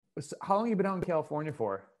So how long have you been out in California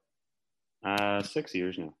for? 6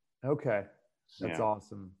 years now. Okay. That's Yeah.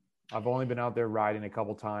 awesome. I've only been out there riding a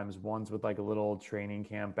couple times, once with like a little training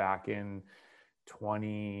camp back in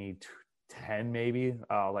 2010, maybe,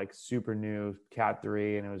 like super new Cat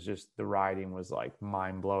 3. And it was just the riding was like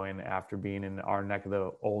mind blowing after being in our neck of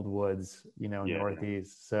the old woods, Yeah.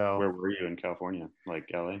 Northeast. So, Where were you in California? Like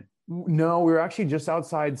LA? no, we were actually just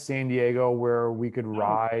outside San Diego where we could Oh,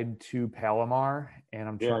 ride to Palomar. And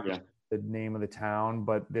I'm yeah, trying to yeah. remember the name of the town,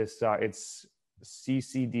 but it's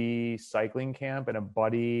CCD cycling camp, and a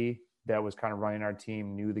buddy that was kind of running our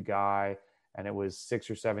team knew the guy, and it was 6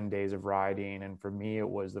 or 7 days of riding. And for me, it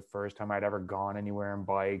was the first time I'd ever gone anywhere and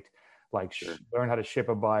biked, like Sure. learn how to ship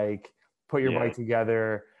a bike, put your Yeah. bike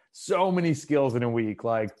together. So many skills in a week.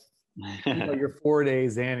 Like, you're 4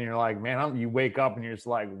 days in and you're like, man, you wake up and you're just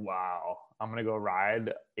like, wow, I'm going to go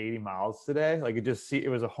ride 80 miles today. Like, it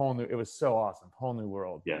was a whole new, it was so awesome. Whole new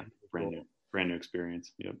world. Yeah. Cool. Brand new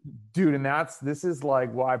experience. Yep. Dude. And this is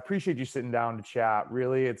like, well, I appreciate you sitting down to chat.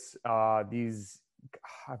 Really, it's I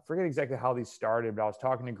forget exactly how these started, but I was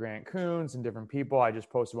talking to Grant Coons and different people. I just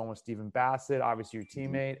posted one with Stephen Bassett, obviously your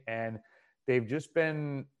Mhm. teammate, and they've just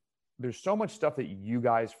been, there's so much stuff that you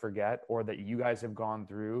guys forget or that you guys have gone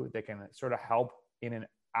through that can sort of help in an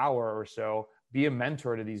hour or so be a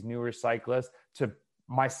mentor to these newer cyclists, to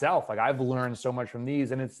myself. Like, I've learned so much from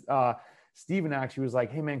these. And it's Stephen actually was like,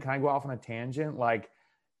 hey man, can I go off on a tangent? Like,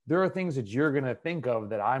 there are things that you're going to think of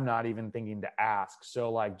that I'm not even thinking to ask. So,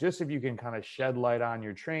 like, just if you can kind of shed light on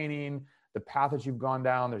your training, the path that you've gone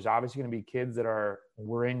down. There's obviously going to be kids that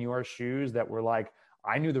were in your shoes that were like,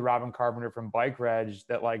 I knew the Robin Carpenter from Bike Reg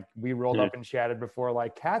that, like, we rolled Yeah. up and chatted before,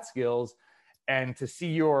 like Catskills. And to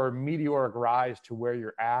see your meteoric rise to where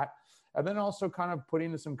you're at, and then also kind of put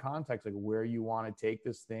into some context, like where you want to take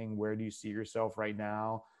this thing, where do you see yourself right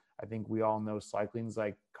now? I think we all know cycling's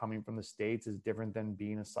like, coming from the States is different than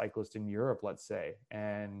being a cyclist in Europe, let's say.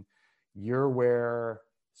 And you're where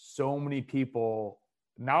so many people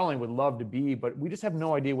not only would love to be, but we just have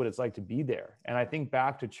no idea what it's like to be there. And I think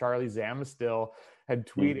back to Charlie Zamastil had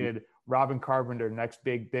Mhm. tweeted Robin Carpenter, next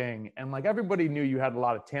big thing. And like, everybody knew you had a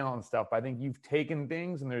lot of talent and stuff, but I think you've taken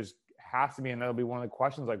things, and there's has to be, and that'll be one of the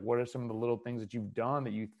questions, like, what are some of the little things that you've done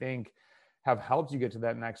that you think have helped you get to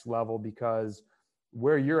that next level? Because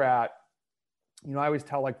where you're at, I always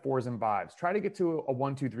tell like fours and fives, try to get to a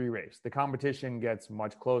 1, 2, 3 race. The competition gets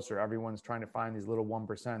much closer. Everyone's trying to find these little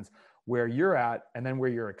 1%. Where you're at, and then where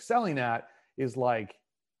you're excelling at, is like,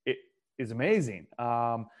 it is amazing.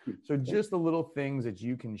 So just the little things that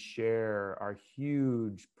you can share are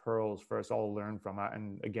huge pearls for us all to learn from.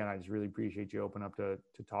 And again, I just really appreciate you open up to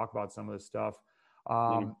talk about some of this stuff.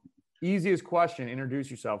 Yeah. Easiest question, introduce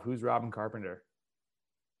yourself. Who's Robin Carpenter?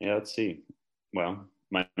 Yeah, let's see. Well,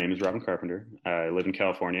 my name is Robin Carpenter. I live in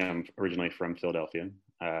California. I'm originally from Philadelphia.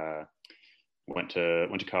 Went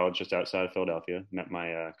to college just outside of Philadelphia. Met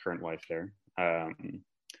my current wife there, and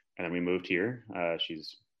then we moved here.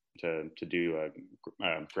 She's to do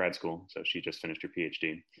grad school, so she just finished her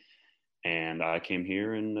PhD, and I came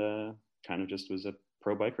here and kind of just was a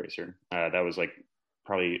pro bike racer. That was like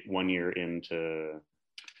probably 1 year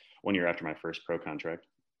after my first pro contract,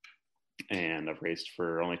 and I've raced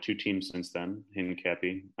for only two teams since then,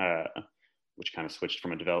 Hincapie, which kind of switched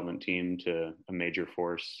from a development team to a major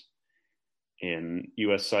force in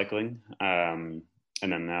U.S. cycling, and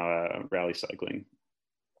then now rally cycling,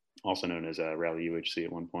 also known as Rally UHC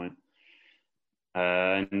at one point.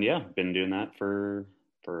 And yeah, been doing that for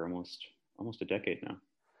almost a decade now.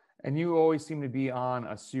 And you always seem to be on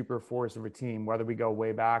a super force of a team, whether we go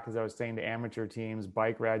way back, as I was saying, to amateur teams,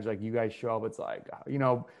 bike reg, like you guys show up. It's like,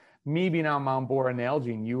 me being on Mount Bora and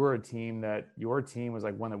Elgin, you were a team that your team was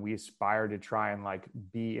like one that we aspired to try and like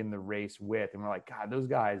be in the race with. And we're like, God, those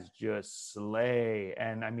guys just slay.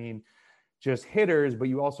 And I mean, just hitters, but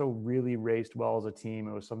you also really raced well as a team.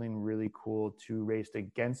 It was something really cool to race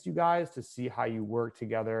against you guys, to see how you work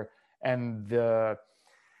together. And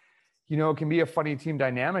it can be a funny team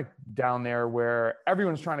dynamic down there where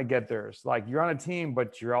everyone's trying to get theirs. Like, you're on a team,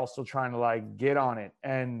 but you're also trying to like get on it.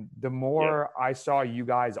 And the Yeah, more I saw you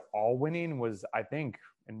guys all winning was, I think,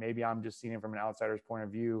 and maybe I'm just seeing it from an outsider's point of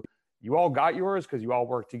view, you all got yours because you all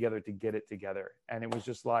worked together to get it together. And it was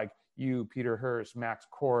just like you, Peter Hurst, Max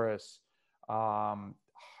Chorus.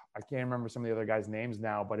 I can't remember some of the other guys' names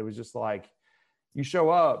now, but it was just like, you show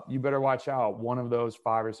up, you better watch out. One of those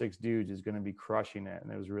 5 or 6 dudes is going to be crushing it.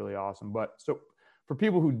 And it was really awesome. But so for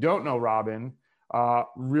people who don't know Robin,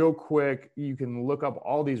 real quick, you can look up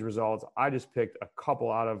all these results. I just picked a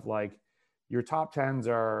couple out of, like, your top tens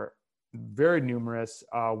are very numerous,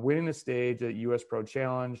 winning the stage at US Pro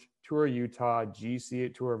Challenge, Tour of Utah, GC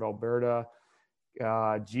at Tour of Alberta,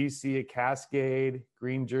 GC at Cascade,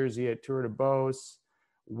 green jersey at Tour de Beauce,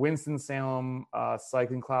 Winston-Salem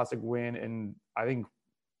Cycling Classic win. And I think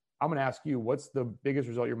I'm going to ask you, what's the biggest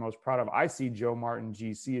result you're most proud of? I see Joe Martin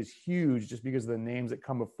GC is huge just because of the names that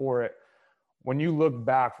come before it. When you look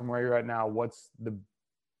back from where you're at now, what's the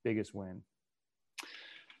biggest win?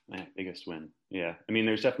 My biggest win. Yeah. I mean,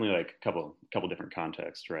 there's definitely like a couple different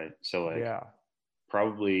contexts, right? So like, yeah,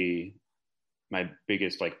 probably my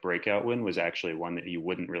biggest like breakout win was actually one that you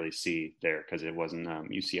wouldn't really see there because it wasn't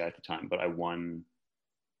UCI at the time, but I won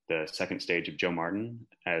the second stage of Joe Martin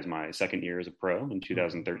as my second year as a pro in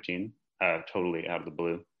 2013, totally out of the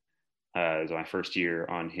blue. It was my first year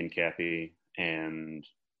on Hincapie, and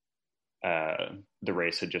the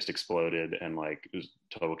race had just exploded, and like it was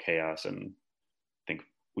total chaos. And I think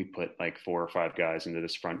we put like 4 or 5 guys into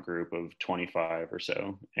this front group of 25 or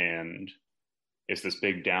so, and it's this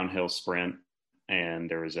big downhill sprint, and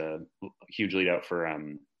there was a huge lead out for I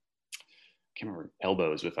can't remember,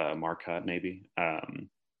 Elbows with Marcotte maybe.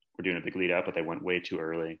 We're doing a big lead out, but they went way too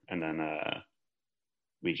early, and then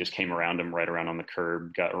we just came around them right around on the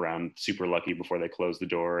curb, got around super lucky before they closed the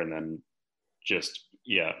door, and then just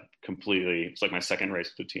completely, it's like my second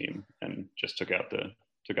race with the team, and just took out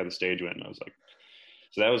the stage win. I was like,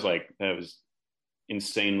 so that was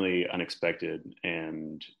insanely unexpected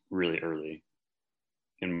and really early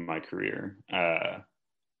in my career.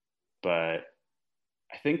 But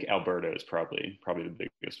I think Alberta is probably the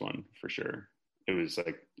biggest one for sure. It was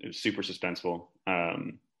super suspenseful.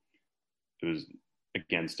 It was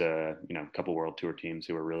against a couple World Tour teams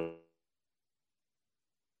who were really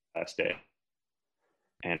last day,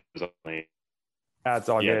 and it was only that's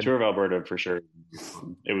all good. Tour of Alberta for sure.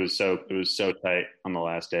 It was so tight on the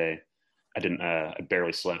last day. I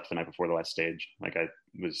barely slept the night before the last stage. Like I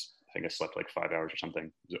think I slept like 5 hours or something.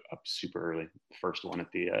 I was up super early. First one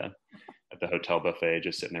at the hotel buffet,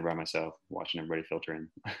 just sitting there by myself, watching everybody filter in.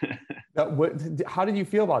 How did you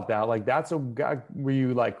feel about that? Like, were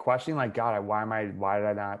you like questioning, like, God, why did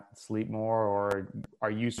I not sleep more? Or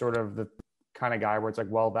are you sort of the kind of guy where it's like,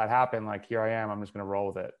 well, that happened, like, here I am, I'm just going to roll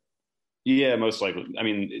with it? Yeah, most likely. I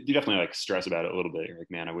mean, you definitely like stress about it a little bit. You're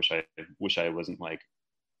like, man, I wish I wasn't like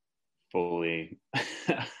fully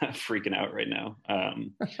freaking out right now.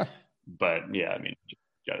 But yeah, I mean, you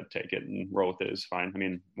got to take it and roll with it. It's fine. I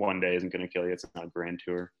mean, one day isn't going to kill you. It's not a grand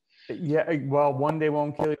tour. Yeah, well, one day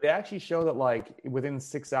won't kill you. They actually show that like within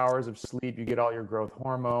 6 hours of sleep, you get all your growth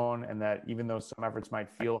hormone, and that even though some efforts might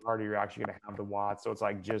feel harder, you're actually going to have the watts. So it's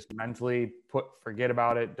like just mentally forget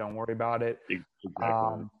about it. Don't worry about it.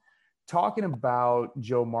 Exactly. Talking about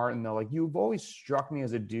Joe Martin, though, like you've always struck me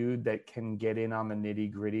as a dude that can get in on the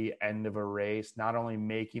nitty gritty end of a race, not only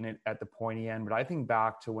making it at the pointy end, but I think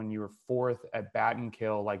back to when you were 4th at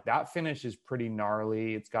Battenkill, like that finish is pretty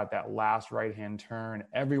gnarly. It's got that last right-hand turn.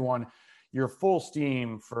 You're full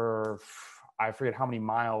steam for, I forget how many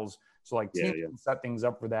miles. So like teams can set things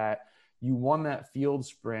up for that. You won that field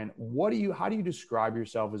sprint. How do you describe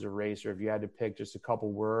yourself as a racer? If you had to pick just a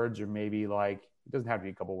couple words, or maybe like, it doesn't have to be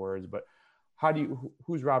a couple words, but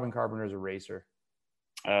who's Robin Carpenter as a racer?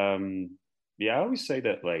 I always say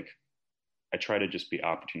that like I try to just be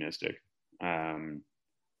opportunistic.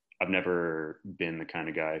 I've never been the kind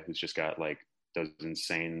of guy who's just got like those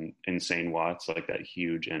insane watts, like that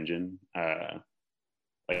huge engine.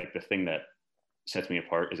 Like the thing that sets me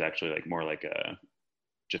apart is actually like more like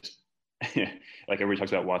just like everybody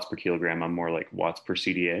talks about watts per kilogram. I'm more like watts per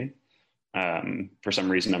CDA. For some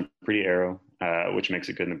reason, I'm pretty aero, which makes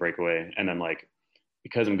it good in the breakaway. And then like,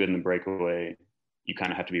 because I'm good in the breakaway, you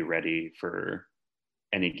kind of have to be ready for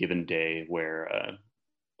any given day where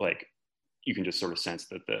like you can just sort of sense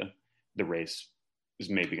that the race is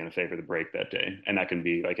maybe going to favor the break that day. And that can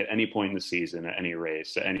be like at any point in the season, at any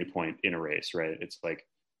race, at any point in a race, right? It's like,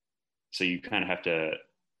 so you kind of have to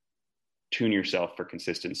tune yourself for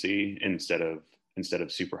consistency instead of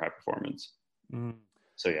super high performance. Mm.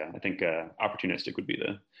 So yeah, I think opportunistic would be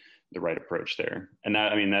the right approach there. And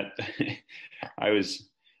that, I mean, that I was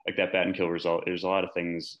like that Battenkill result. There's a lot of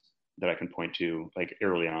things that I can point to like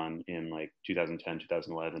early on in like 2010,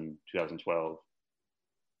 2011, 2012,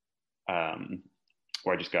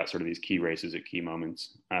 where I just got sort of these key races at key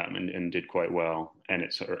moments and did quite well. And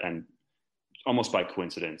and almost by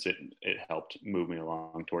coincidence, it helped move me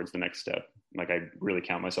along towards the next step. Like I really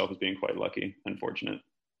count myself as being quite lucky and fortunate.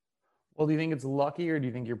 Well, do you think it's lucky, or do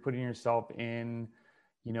you think you're putting yourself in,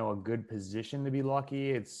 a good position to be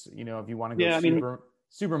lucky? It's, if you want to go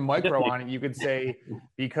super micro on it, you could say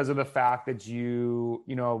because of the fact that you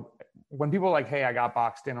when people are like, hey, I got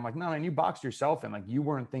boxed in, I'm like, no, man, you boxed yourself in. Like, you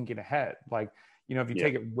weren't thinking ahead. Like, you know, if you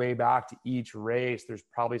take it way back to each race, there's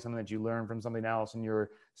probably something that you learned from something else, and you're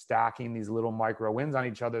stacking these little micro wins on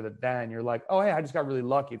each other that then you're like, oh, hey, I just got really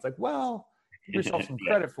lucky. It's like, well, give yourself some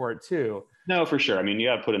credit for it too. No, for sure. I mean, you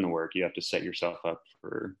got to put in the work. You have to set yourself up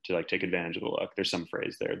to like take advantage of the luck. There's some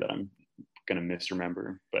phrase there that I'm going to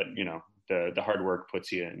misremember, but you know, the hard work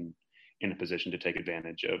puts you in a position to take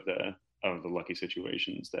advantage of the lucky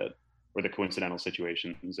situations or the coincidental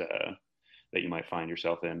situations that you might find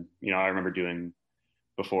yourself in. You know, I remember doing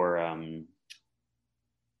before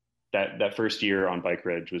that first year on Bike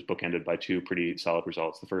Ridge was bookended by two pretty solid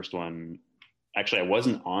results. The first one, actually, I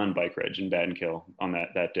wasn't on Bike Ridge in Battenkill on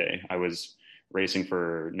that day. I was racing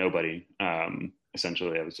for nobody.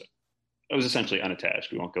 Essentially, I was essentially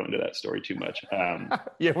unattached. We won't go into that story too much.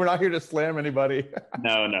 Yeah, we're not here to slam anybody.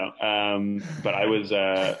 No. But I was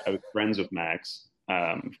friends with Max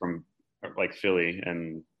from like Philly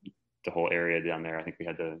and the whole area down there. I think we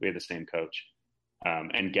had the same coach.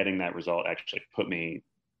 And getting that result actually put me,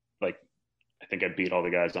 like, I think I beat all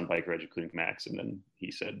the guys on Bike Ridge, including Max. And then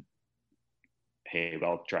he said, hey,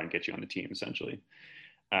 I'll try and get you on the team, essentially.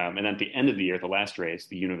 And then at the end of the year, the last race,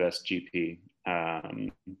 the Univest GP,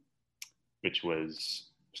 which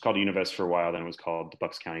was called Univest for a while, then it was called the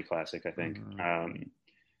Bucks County Classic, I think. I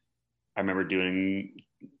remember doing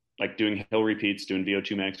hill repeats, doing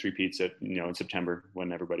VO2 max repeats in September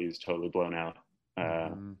when everybody's totally blown out.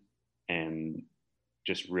 And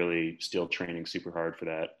just really still training super hard for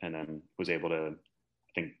that. And then was able to,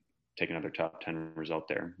 I think, take another top 10 result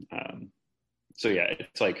there. So yeah,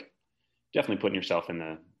 it's like definitely putting yourself in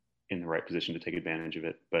the right position to take advantage of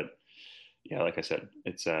it. But yeah, like I said,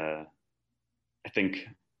 it's I think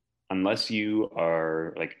unless you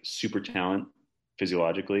are like super talent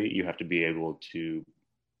physiologically, you have to be able to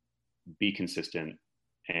be consistent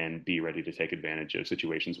and be ready to take advantage of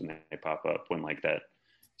situations when they pop up, when like that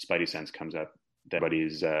spidey sense comes up that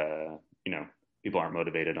everybody's people aren't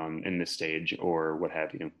motivated in this stage or what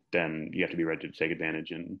have you. Then you have to be ready to take advantage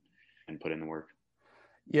and put in the work.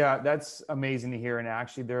 Yeah, that's amazing to hear. And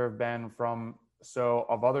actually there have been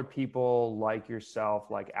of other people like yourself,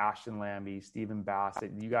 like Ashton Lambie, Stephen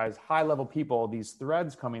Bassett, you guys, high level people, these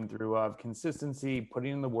threads coming through of consistency,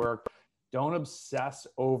 putting in the work. Don't obsess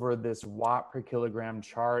over this watt per kilogram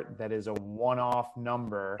chart that is a one-off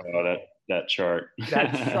number. Oh, that chart.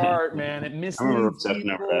 That chart, man, it misleads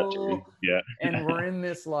people. Yeah. And we're in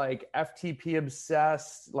this like FTP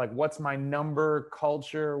obsessed, like what's my number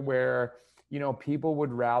culture where, people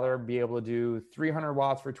would rather be able to do 300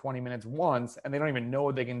 watts for 20 minutes once, and they don't even know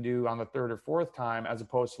what they can do on the third or fourth time, as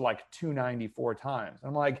opposed to like 294 times. And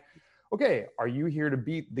I'm like, okay, are you here to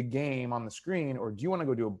beat the game on the screen, or do you want to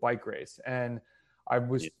go do a bike race? And I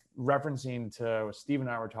was referencing to Steve and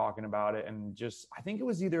I were talking about it, and just, I think it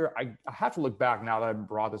was either, I have to look back now that I've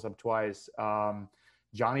brought this up twice,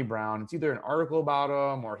 Johnny Brown, it's either an article about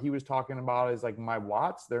him or he was talking about it. It's like, my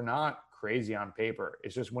watts, they're not crazy on paper.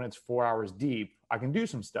 It's just when it's 4 hours deep, I can do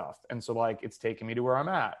some stuff. And so like, it's taking me to where I'm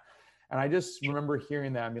at. And I just remember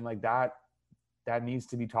hearing that and being like, that needs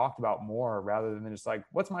to be talked about more, rather than just like,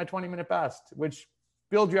 what's my 20-minute best, which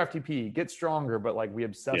build your FTP, get stronger, but like we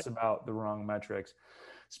obsess about the wrong metrics.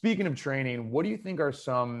 Speaking of training, what do you think are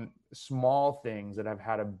some small things that have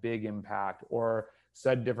had a big impact, or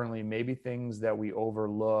said differently, maybe things that we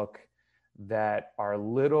overlook that are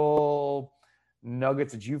little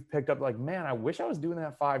nuggets that you've picked up, like, man, I wish I was doing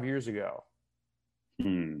that 5 years ago?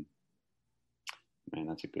 Man,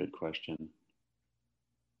 that's a good question.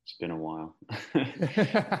 It's been a while.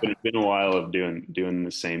 It's been a while of doing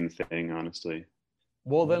the same thing, honestly.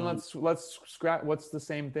 Well, then let's scratch. What's the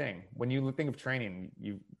same thing when you think of training?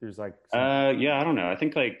 There's like I don't know. I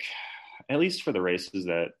think like, at least for the races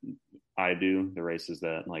that I do, the races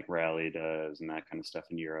that like Rally does and that kind of stuff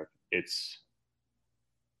in Europe, it's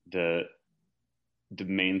the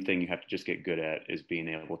main thing you have to just get good at is being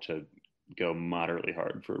able to go moderately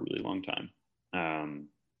hard for a really long time.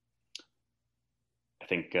 I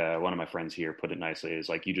think one of my friends here put it nicely, is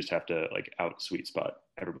like, you just have to like out sweet spot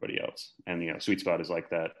everybody else. And, sweet spot is like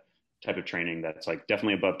that type of training that's like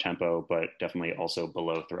definitely above tempo, but definitely also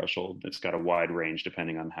below threshold. It's got a wide range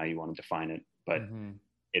depending on how you want to define it. But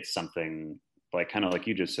it's something like, kind of like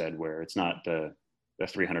you just said, where it's not the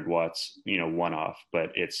 300 watts, one off,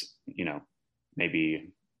 but it's,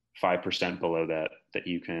 maybe 5% below that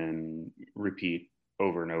you can repeat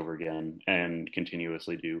over and over again and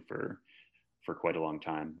continuously do for quite a long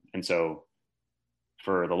time. And so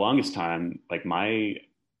for the longest time, like I've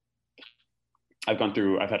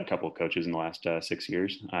had a couple of coaches in the last 6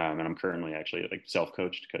 years, and I'm currently actually like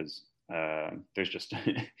self-coached because There's just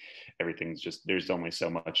everything's just, there's only so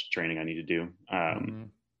much training I need to do,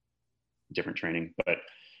 different training, but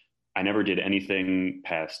I never did anything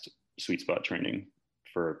past sweet spot training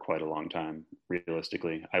for quite a long time.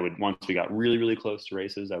 Realistically, I would, once we got really, really close to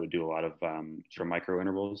races, I would do a lot of sort of micro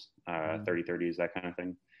intervals, 30-30s, that kind of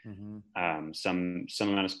thing. Some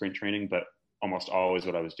amount of sprint training, but almost always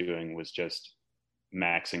what I was doing was just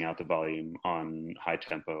maxing out the volume on high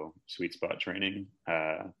tempo sweet spot training.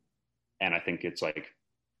 And I think it's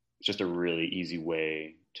just a really easy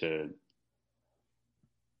way to,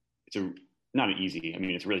 not an easy, I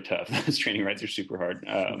mean, it's really tough. Those training rides are super hard.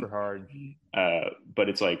 But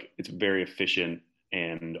it's very efficient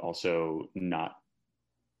and also not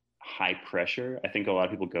high pressure. I think a lot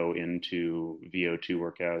of people go into VO2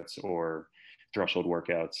 workouts or threshold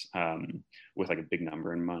workouts with a big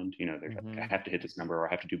number in mind. I have to hit this number, or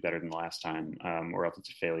I have to do better than the last time, or else it's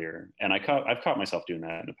a failure. And I've caught myself doing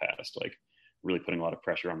that in the past, really putting a lot of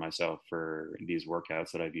pressure on myself for these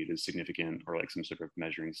workouts that I viewed as significant, or some sort of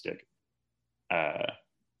measuring stick.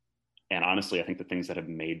 And honestly, I think the things that have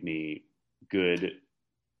made me good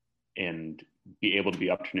and be able to be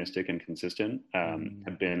opportunistic and consistent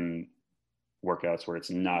have been workouts where it's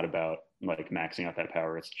not about maxing out that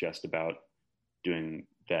power. It's just about doing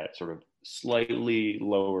that sort of slightly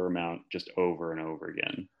lower amount just over and over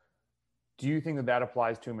again. Do you think that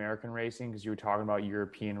applies to American racing? Because you were talking about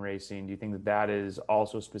European racing. Do you think that is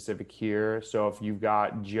also specific here? So if you've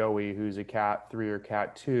got Joey, who's a Cat 3 or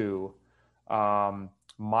Cat 2,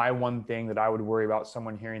 my one thing that I would worry about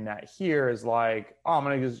someone hearing that here is I'm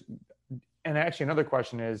going to just, and actually another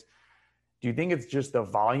question is, do you think it's just the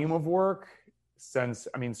volume of work? Since,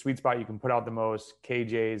 sweet spot, you can put out the most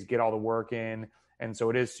KJs, get all the work in. And so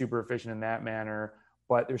it is super efficient in that manner.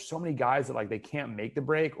 But there's so many guys that they can't make the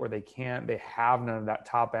break, or they have none of that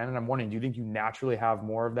top end. And I'm wondering, do you think you naturally have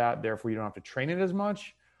more of that, therefore you don't have to train it as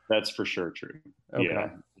much? That's for sure true. Okay. Yeah.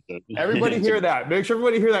 Everybody hear that. Make sure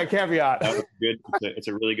everybody hear that caveat. That was good. It's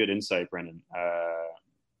a really good insight, Brendan.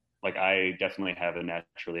 I definitely have a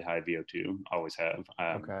naturally high VO2. Always have.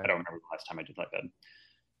 I don't remember the last time I did that.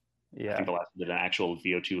 Yeah. I think the last time I did an actual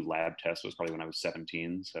VO2 lab test was probably when I was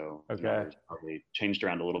 17. So it's probably changed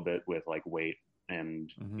around a little bit with weight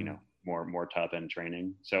and more top end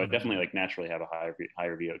training. So I definitely naturally have a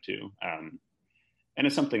higher VO2. And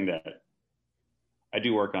it's something that I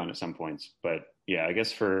do work on at some points, but yeah, I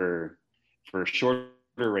guess for shorter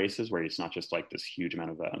races where it's not just this huge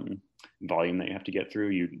amount of volume that you have to get through,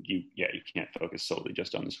 you can't focus solely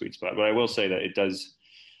just on the sweet spot. But I will say that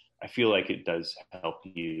I feel like it does help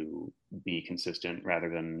you be consistent rather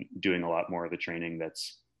than doing a lot more of the training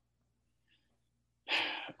that's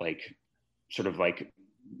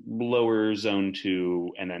lower zone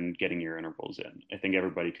 2 and then getting your intervals in. I think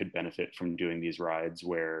everybody could benefit from doing these rides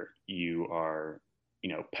where you are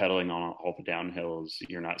pedaling on all the downhills.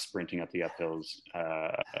 You're not sprinting up the uphills.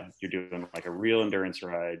 You're doing a real endurance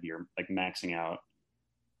ride. You're maxing out,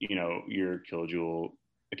 your kilojoule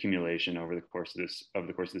accumulation over the course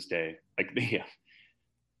of this day. I've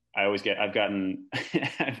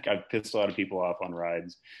pissed a lot of people off on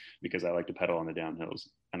rides because I like to pedal on the downhills,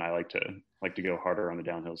 and I like to go harder on the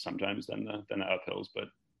downhills sometimes than the uphills. But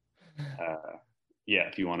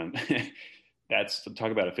if you want to, that's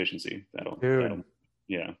talk about efficiency. That'll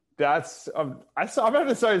yeah. That's I'm about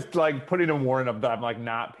to start putting a warning up that I'm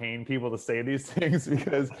not paying people to say these things,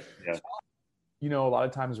 because a lot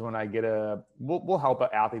of times when I get we'll help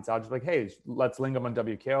athletes out, just hey, let's link them on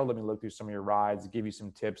WKO. Let me look through some of your rides, give you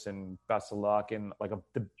some tips, and best of luck. And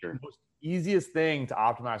the most easiest thing to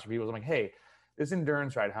optimize for people is hey, this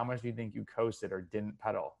endurance ride, how much do you think you coasted or didn't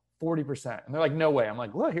pedal? 40%. And they're no way. I'm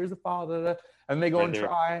look, here's the file. And they go and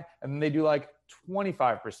try, and then they do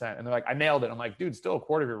 25%. And they're I nailed it. I'm dude, still a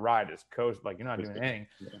quarter of your ride is coast. You're not doing anything.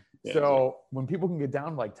 Yeah, so when people can get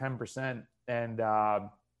down to 10%, and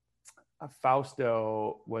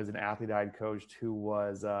Fausto was an athlete I'd coached who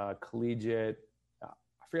was collegiate. I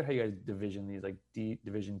forget how you guys division these, D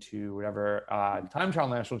Division 2, whatever, time trial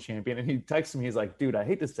national champion. And he texted me, he's dude, I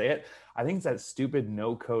hate to say it, I think it's that stupid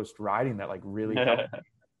no coast riding that really helped me.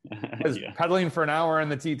 Because pedaling for an hour in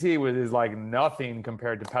the TT is nothing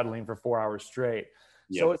compared to pedaling for 4 hours straight.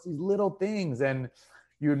 Yep. So it's these little things. And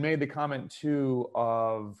you had made the comment too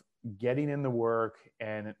of getting in the work,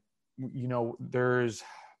 and there's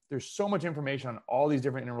so much information on all these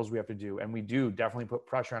different intervals we have to do, and we do definitely put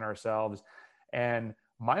pressure on ourselves. And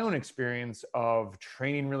my own experience of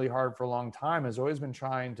training really hard for a long time has always been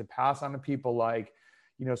trying to pass on to people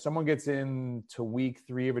someone gets into week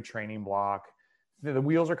 3 of a training block. The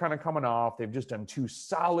wheels are kind of coming off. They've just done 2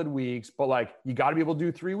 solid weeks, but you got to be able to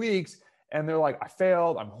do 3 weeks. And they're like, I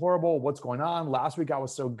failed. I'm horrible. What's going on? Last week I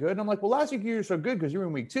was so good. And I'm like, well, last week you were so good because you were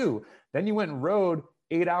in week 2. Then you went and rode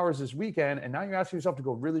 8 hours this weekend. And now you're asking yourself to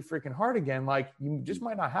go really freaking hard again. Like, you just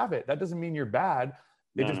might not have it. That doesn't mean you're bad.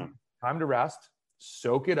 It just time to rest,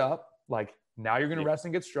 soak it up. Like, now you're going to rest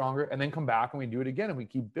and get stronger, and then come back and we do it again. And we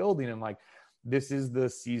keep building. And like, this is the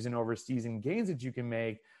season over season gains that you can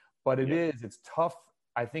make, but it's tough.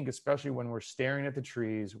 I think, especially when we're staring at the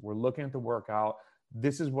trees, we're looking at the workout.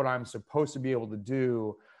 This is what I'm supposed to be able to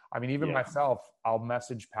do. I mean, even myself, I'll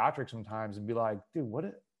message Patrick sometimes and be like,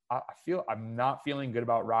 dude, I feel I'm not feeling good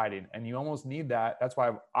about riding. And you almost need that. That's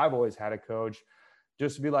why I've always had a coach,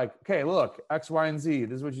 just to be like, okay, look, X, Y, and Z,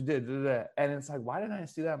 this is what you did. And it's like, why didn't I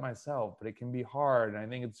see that myself? But it can be hard. And I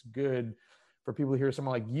think it's good for people to hear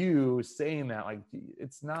someone like you saying that. Like,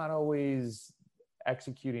 it's not always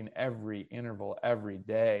executing every interval every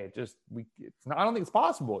day. It's not, I don't think it's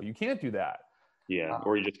possible. You can't do that. Yeah,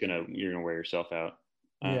 or you're gonna wear yourself out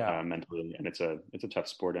mentally, and it's a tough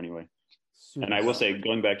sport anyway. Super. And I will say,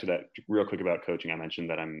 going back to that real quick about coaching, I mentioned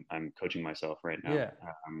that I'm coaching myself right now,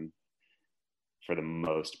 for the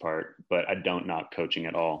most part, but I don't not coaching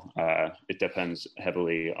at all. It depends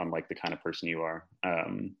heavily on like the kind of person you are,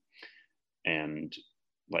 and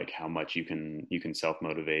like how much you can self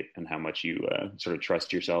motivate and how much you sort of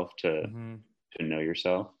trust yourself to know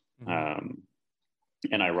yourself.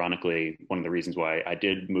 And ironically, one of the reasons why I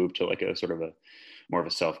did move to like a sort of a more of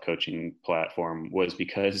a self-coaching platform was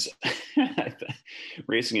because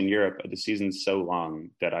racing in Europe, the season's so long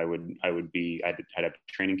that I'd have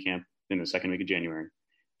training camp in the second week of January,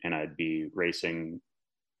 and I'd be racing,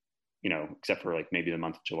 except for like maybe the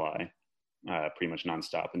month of July, pretty much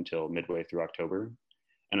nonstop until midway through October.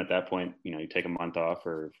 And at that point, you take a month off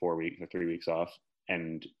or 4 weeks or 3 weeks off,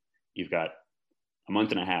 and you've got a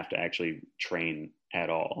month and a half to actually train at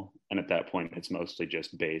all. And at that point, it's mostly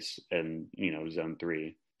just base and, zone 3.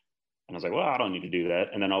 And I was like, well, I don't need to do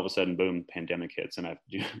that. And then all of a sudden, boom, pandemic hits, and I have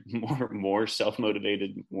to do more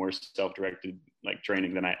self-motivated, more self-directed like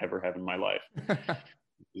training than I ever have in my life.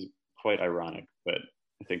 It's quite ironic, but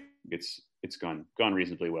I think it's gone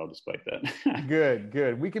reasonably well despite that.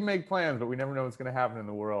 Good. We can make plans, but we never know what's going to happen in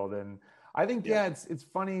the world. And I think, it's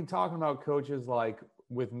funny talking about coaches. Like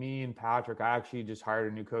with me and Patrick, I actually just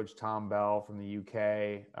hired a new coach, Tom Bell from the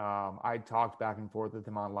UK. I talked back and forth with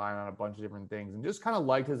him online on a bunch of different things and just kind of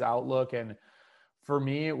liked his outlook. And for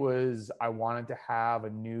me, it was, I wanted to have a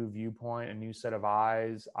new viewpoint, a new set of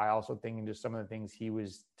eyes. I also think just some of the things he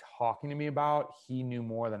was talking to me about, he knew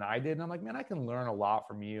more than I did. And I'm like, man, I can learn a lot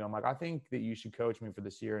from you. I'm like, I think that you should coach me for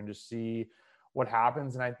this year and just see what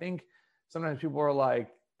happens. And I think sometimes people are like,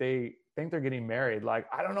 they think they're getting married. Like,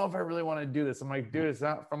 I don't know if I really want to do this. I'm like, dude, it's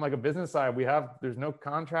not from like a business side. There's no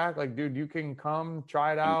contract. Like, dude, you can come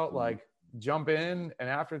try it out, like jump in. And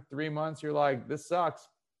after 3 months, you're like, this sucks.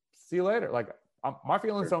 See you later. Like, my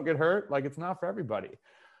feelings don't get hurt. Like, it's not for everybody.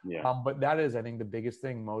 Yeah. But that is, I think, the biggest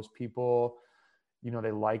thing. Most people,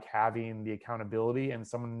 they like having the accountability and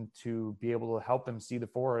someone to be able to help them see the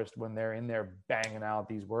forest when they're in there banging out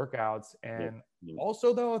these workouts. And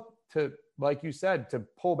also, though, to, like you said, to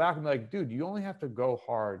pull back and be like, dude, you only have to go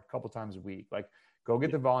hard a couple times a week. Like, go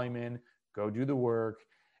get the volume in, go do the work.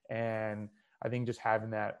 And I think just having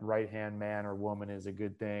that right-hand man or woman is a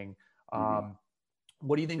good thing.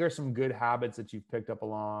 What do you think are some good habits that you've picked up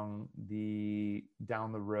down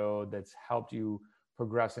the road that's helped you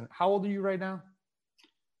progress? And how old are you right now?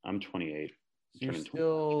 I'm 28. So you're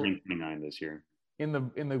still 29 this year. In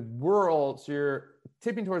the world, so you're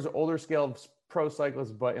tipping towards the older scale of pro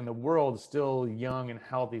cyclists, but in the world still young and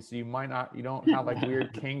healthy. So you don't have like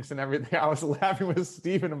weird kinks and everything. I was laughing with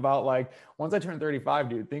Steven about like, once I turned 35,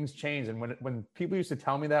 dude, things changed. And when people used to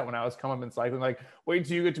tell me that when I was coming up in cycling, like, wait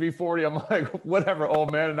till you get to be 40, I'm like, whatever,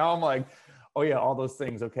 old man. And now I'm like, oh yeah, all those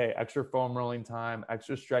things. Okay. Extra foam rolling time,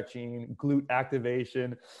 extra stretching, glute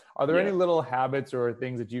activation. Are there any little habits or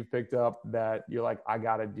things that you've picked up that you're like, I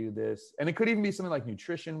got to do this? And it could even be something like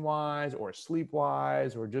nutrition wise or sleep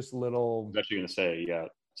wise, or just little. I was actually going to say,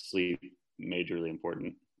 sleep, majorly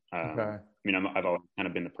important. Okay. I mean, I've always kind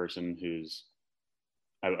of been the person who's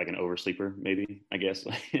like an oversleeper, maybe, I guess.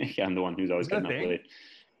 I'm the one who's always getting up late.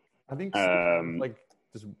 I think like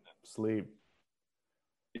just sleep.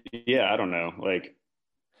 Yeah, I don't know. Like,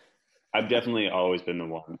 I've definitely always been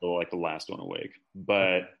the last one awake.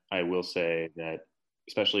 But I will say that,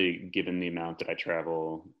 especially given the amount that I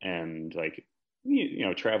travel, and like,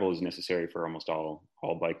 travel is necessary for almost all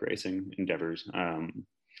bike racing endeavors,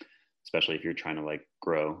 especially if you're trying to like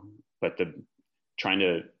grow. But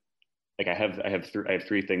I have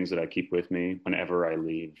 3 things that I keep with me whenever I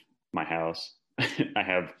leave my house.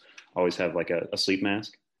 I always have like a sleep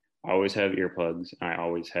mask. I always have earplugs. I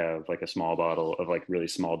always have like a small bottle of like really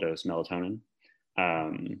small dose melatonin.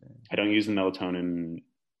 I don't use the melatonin,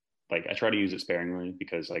 like I try to use it sparingly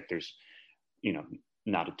because like there's, you know,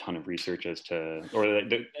 not a ton of research as to, or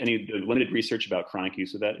the limited research about chronic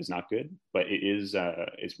use of that is not good, but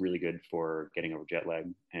it's really good for getting over jet lag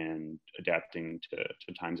and adapting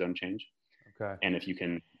to time zone change. Okay. And if you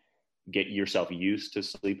can get yourself used to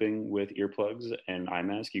sleeping with earplugs and eye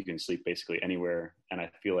mask, you can sleep basically anywhere. And I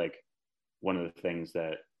feel like one of the things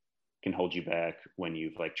that can hold you back when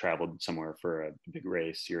you've like traveled somewhere for a big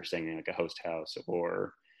race, you're staying in like a host house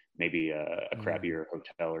or maybe a crappier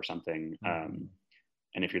hotel or something.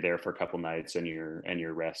 And if you're there for a couple nights and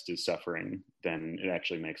your rest is suffering, then it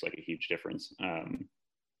actually makes like a huge difference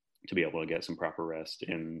to be able to get some proper rest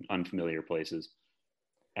in unfamiliar places.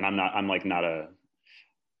 And I'm like not a,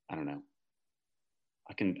 I don't know.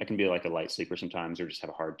 I can be like a light sleeper sometimes, or just have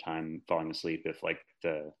a hard time falling asleep if like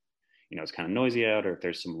it's kind of noisy out, or if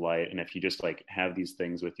there's some light. And if you just like have these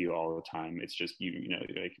things with you all the time, it's just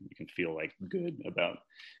like you can feel like good about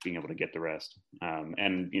being able to get the rest.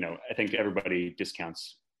 And I think everybody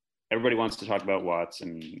wants to talk about watts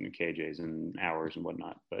and kjs and hours and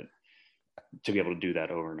whatnot, but to be able to do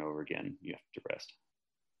that over and over again, you have to rest.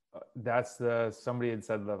 That's somebody had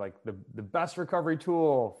said that like the best recovery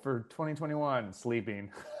tool for 2021,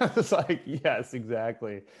 sleeping. It's like, yes,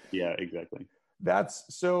 exactly. Yeah, exactly. That's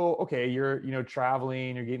so, okay. You're,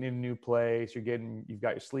 traveling, you're getting in a new place, you've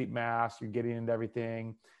got your sleep mask, you're getting into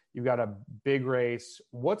everything. You've got a big race.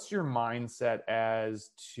 What's your mindset as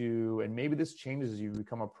to, and maybe this changes as you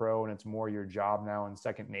become a pro and it's more your job now and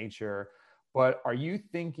second nature, but are you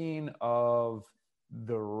thinking of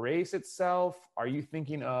the race itself? Are you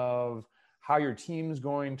thinking of how your team's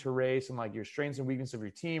going to race and like your strengths and weaknesses of your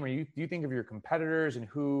team? Do you think of your competitors and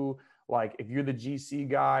who, like if you're the GC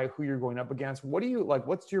guy, who you're going up against? What do you like?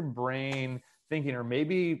 What's your brain thinking? Or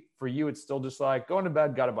maybe for you, it's still just like going to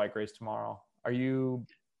bed, got a bike race tomorrow. How do you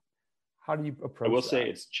approach I will that? say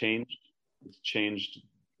it's changed. It's changed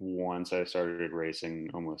once I started racing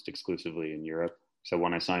almost exclusively in Europe. So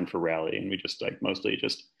when I signed for Rally, and we just like mostly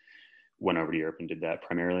just went over to Europe and did that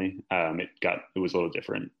primarily, it was a little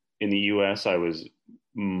different. In the US, I was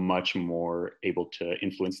much more able to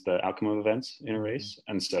influence the outcome of events in a race.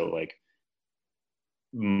 And so like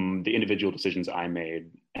the individual decisions I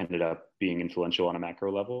made ended up being influential on a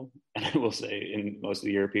macro level. And I will say in most of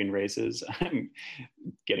the European races, I'm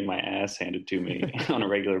getting my ass handed to me on a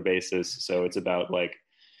regular basis. So it's about like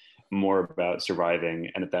more about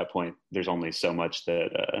surviving. And at that point, there's only so much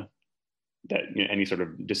that any sort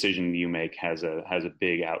of decision you make has a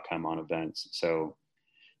big outcome on events. So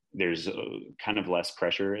there's kind of less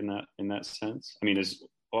pressure in that sense. I mean, there's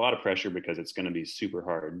a lot of pressure because it's going to be super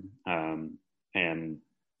hard, and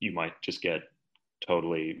you might just get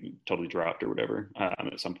totally dropped or whatever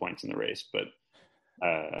at some points in the race. But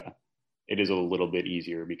it is a little bit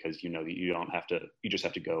easier because that you just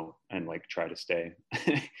have to go and like try to stay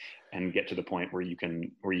and get to the point where you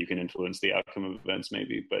can influence the outcome of events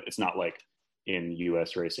maybe. But it's not like in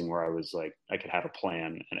US racing where I was like, I could have a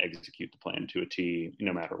plan and execute the plan to a T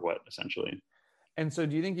no matter what, essentially. And so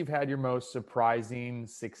do you think you've had your most surprising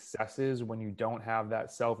successes when you don't have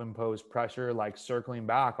that self-imposed pressure, like circling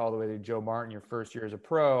back all the way to Joe Martin, your first year as a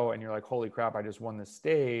pro, and you're like, holy crap, I just won this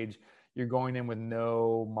stage. You're going in with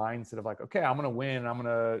no mindset of like, okay, I'm going to win. I'm going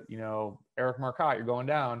to, Eric Marcotte, you're going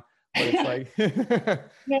down. But it's like,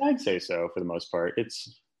 yeah, I'd say so for the most part.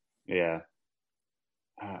 Yeah.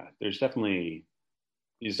 It's definitely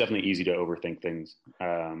easy to overthink things,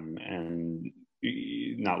 and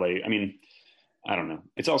not like, I mean, I don't know.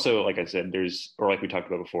 It's also, like I said, like we talked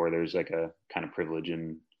about before, there's like a kind of privilege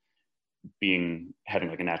in having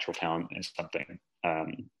like a natural talent in something.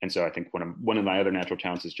 And so I think one of my other natural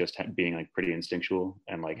talents is just being like pretty instinctual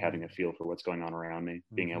and like having a feel for what's going on around me,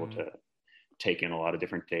 being able to take in a lot of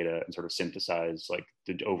different data and sort of synthesize like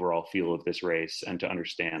the overall feel of this race and to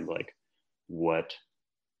understand like what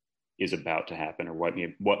is about to happen or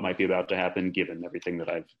what might be about to happen given everything that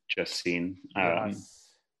I've just seen. yes.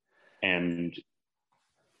 And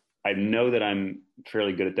I know that I'm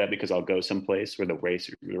fairly good at that because I'll go someplace where the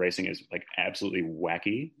racing is like absolutely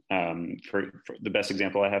wacky. For the best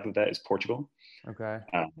example I have of that is Portugal. Okay.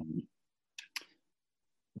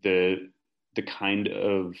 The kind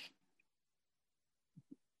of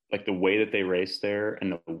like the way that they race there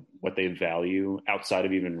and what they value outside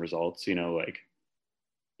of even results, like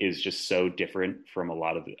is just so different from a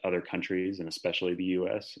lot of the other countries and especially the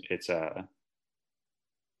US. It's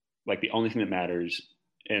like the only thing that matters,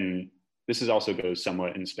 and this is also goes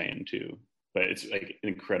somewhat in Spain too, but it's like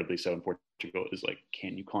incredibly so in Portugal is like,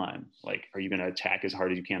 can you climb? Like, are you going to attack as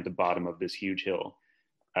hard as you can at the bottom of this huge hill?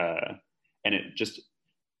 And it just,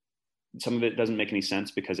 some of it doesn't make any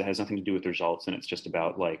sense because it has nothing to do with results. And it's just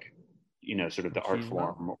about like, you know, sort of the art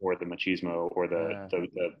form or the machismo or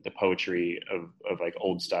the poetry of like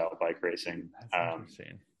old style bike racing. That's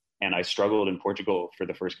interesting. And I struggled in Portugal for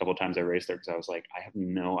the first couple of times I raced there because I was like, I have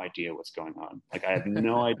no idea what's going on. Like, I have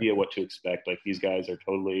no idea what to expect. Like, these guys are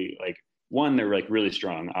totally like, one, they're like really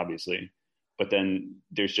strong, obviously, but then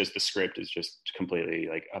there's just the script is just completely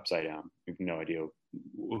like upside down. You have no idea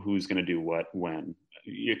who's going to do what when.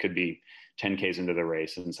 It could be 10Ks into the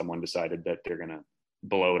race and someone decided that they're going to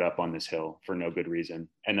blow it up on this hill for no good reason.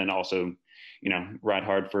 And then also, you know, ride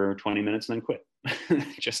hard for 20 minutes and then quit.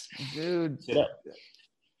 Just dude, sit up.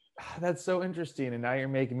 That's so interesting. And now you're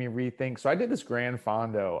making me rethink. So I did this Grand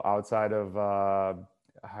Fondo outside of, I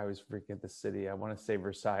always forget the city. I want to say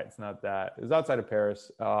Versailles. It's not that. It was outside of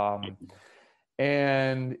Paris.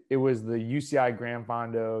 And it was the UCI Grand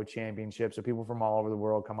Fondo Championship. So people from all over the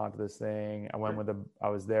world come out to this thing. I went I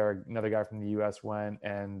was there. Another guy from the US went.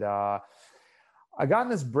 And I got in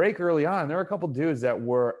this break early on. There were a couple dudes that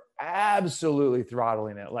were absolutely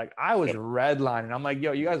throttling it. Like, I was redlining. I'm like,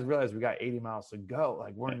 yo, you guys realize we got 80 miles to go.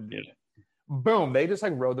 Like, we're boom. They just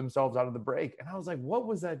like rode themselves out of the break. And I was like, what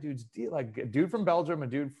was that dude's deal? Like, a dude from Belgium, a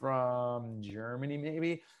dude from Germany,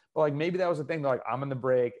 maybe. But like, maybe that was the thing. They're like, I'm in the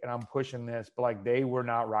break and I'm pushing this. But like, they were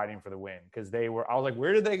not riding for the win because I was like,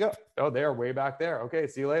 where did they go? Oh, they're way back there. Okay,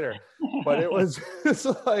 see you later. But it was just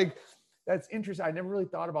like, that's interesting. I never really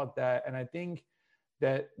thought about that. And I think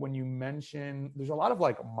that when you mention, there's a lot of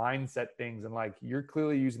like mindset things, and like, you're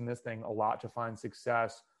clearly using this thing a lot to find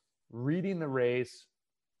success, reading the race.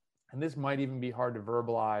 And this might even be hard to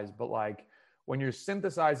verbalize, but like, when you're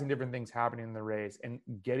synthesizing different things happening in the race and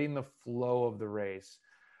getting the flow of the race,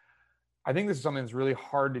 I think this is something that's really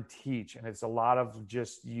hard to teach. And it's a lot of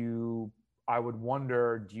just I would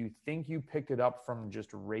wonder, do you think you picked it up from just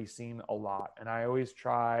racing a lot? And I always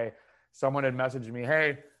someone had messaged me,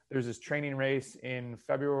 hey, there's this training race in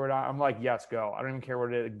February. I'm like, yes, go. I don't even care where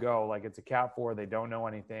to go. Like, it's a Cat 4. They don't know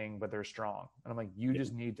anything, but they're strong. And I'm like, you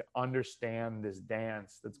just need to understand this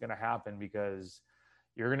dance that's going to happen, because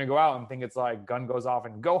you're going to go out and think it's like gun goes off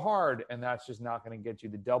and go hard. And that's just not going to get you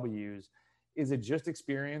the W's. Is it just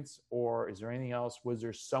experience, or is there anything else? Was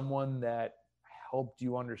there someone that helped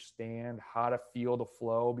you understand how to feel the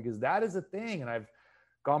flow? Because that is a thing. And I've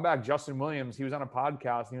gone back, Justin Williams, he was on a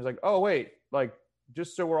podcast and he was like, oh, wait, like,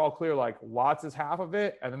 just so we're all clear, like, Watts is half of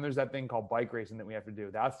it. And then there's that thing called bike racing that we have to do.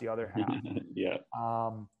 That's the other half. Yeah.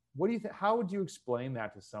 What do you think? How would you explain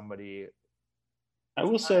that to somebody? I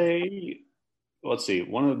will say, let's see.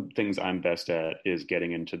 One of the things I'm best at is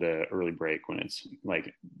getting into the early break when it's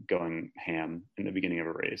like going ham in the beginning of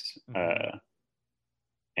a race. Mm-hmm.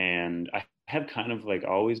 And I have kind of like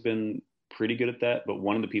always been pretty good at that. But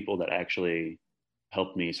one of the people that actually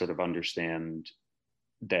helped me sort of understand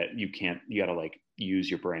that you gotta like use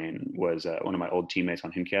your brain was one of my old teammates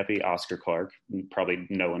on Hincapie, Oscar Clark. Probably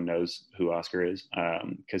no one knows who Oscar is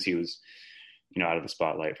because he was, you know, out of the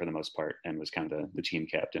spotlight for the most part and was kind of the team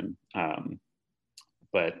captain.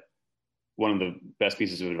 But one of the best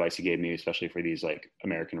pieces of advice he gave me, especially for these like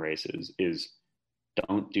American races, is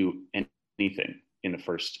don't do anything in the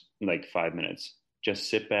first like 5 minutes. Just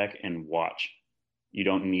sit back and watch. You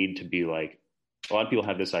don't need to be like, a lot of people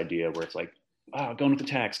have this idea where it's like, oh, going with the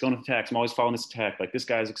tacks. I'm always following this attack. Like, this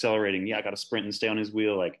guy's accelerating. Yeah, I got to sprint and stay on his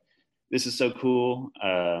wheel. Like, this is so cool.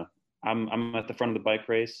 I'm at the front of the bike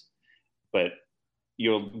race, but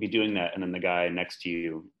you'll be doing that, and then the guy next to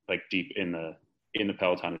you, like deep in the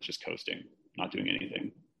peloton, is just coasting, not doing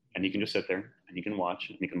anything. And you can just sit there and you can watch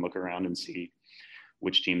and you can look around and see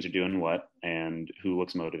which teams are doing what and who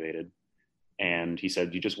looks motivated. And he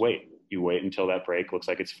said, you just wait. You wait until that break looks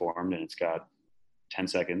like it's formed and it's got 10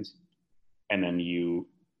 seconds. And then you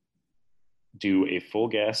do a full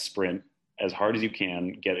gas sprint as hard as you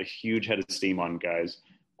can, get a huge head of steam on guys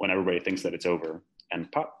when everybody thinks that it's over,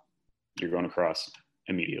 and pop, you're going across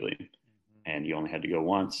immediately. Mm-hmm. And you only had to go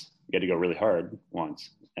once. You had to go really hard once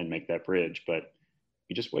and make that bridge, but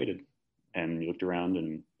you just waited and you looked around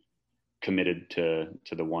and committed to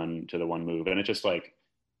the one move. And it just like,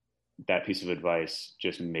 that piece of advice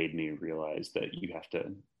just made me realize that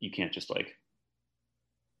you can't just like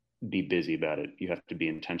be busy about it. You have to be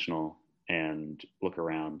intentional and look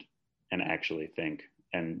around and actually think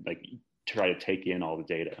and like try to take in all the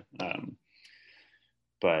data.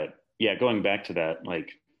 But yeah, going back to that,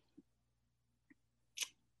 like,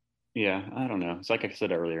 yeah, I don't know. It's like I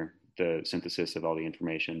said earlier, the synthesis of all the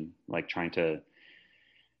information, like trying to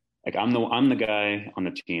like I'm the guy on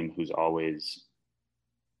the team who's always,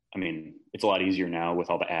 I mean, it's a lot easier now with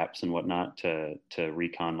all the apps and whatnot to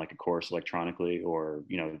recon like a course electronically, or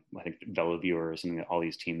I think VeloViewer is something that all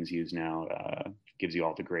these teams use now. Gives you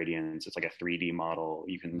all the gradients. It's like a 3D model.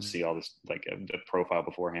 You can see all this like the profile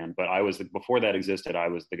beforehand. But before that existed, I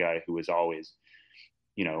was the guy who was always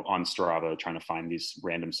on Strava trying to find these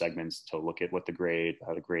random segments to look at how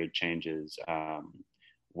the grade changes,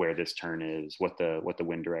 where this turn is, what the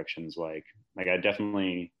wind direction's like. Like I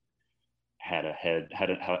definitely had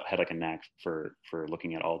like a knack for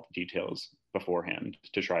looking at all the details beforehand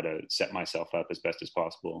to try to set myself up as best as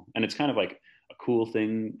possible. And it's kind of like a cool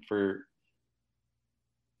thing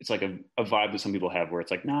it's like a vibe that some people have where it's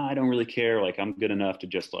like, nah, I don't really care. Like I'm good enough to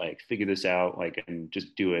just like figure this out, like, and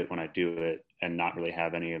just do it when I do it and not really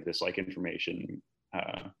have any of this like information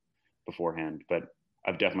beforehand. But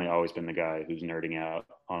I've definitely always been the guy who's nerding out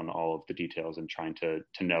on all of the details and trying to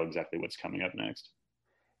know exactly what's coming up next.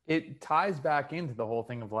 It ties back into the whole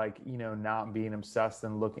thing of like, not being obsessed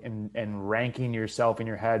and looking and ranking yourself in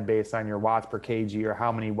your head based on your watts per kg or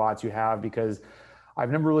how many watts you have, because I've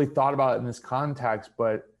never really thought about it in this context,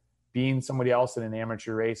 but being somebody else in an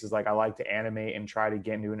amateur race is like, I like to animate and try to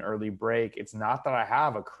get into an early break. It's not that I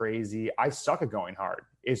have I suck at going hard.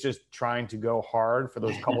 It's just trying to go hard for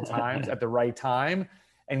those couple times at the right time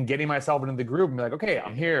and getting myself into the group and be like, okay,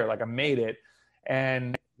 I'm here. Like I made it.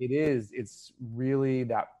 And it's really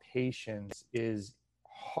that patience is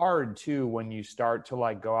hard too when you start to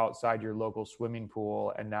like go outside your local swimming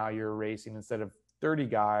pool and now you're racing, instead of 30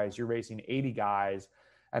 guys, you're racing 80 guys.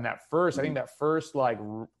 And I think that first like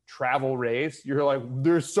travel race, you're like,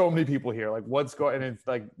 there's so many people here. Like what's going, and it's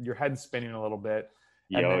like your head's spinning a little bit.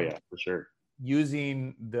 Yeah, for sure.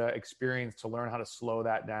 Using the experience to learn how to slow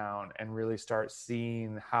that down and really start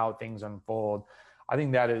seeing how things unfold. I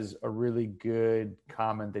think that is a really good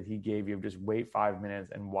comment that he gave you of just wait 5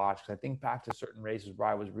 minutes and watch. Because I think back to certain races where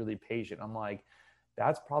I was really patient. I'm like,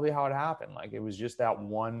 that's probably how it happened. Like it was just that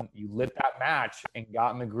one, you lit that match and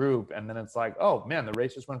got in the group. And then it's like, oh man, the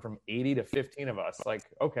race just went from 80 to 15 of us. Like,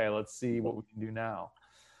 okay, let's see what we can do now.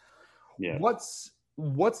 Yeah. What's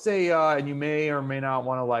and you may or may not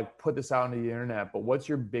want to like put this out into the internet, but what's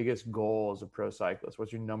your biggest goal as a pro cyclist?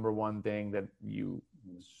 What's your number one thing that you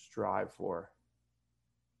strive for?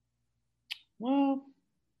 Well,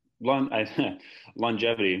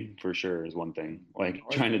 longevity for sure is one thing. Like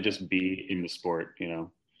trying to just be in the sport,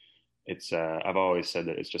 it's I've always said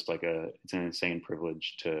that it's just like it's an insane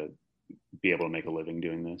privilege to be able to make a living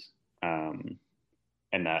doing this, and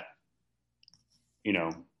that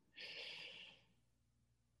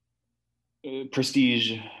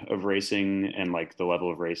prestige of racing and like the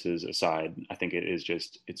level of races aside, I think it's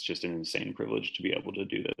just an insane privilege to be able to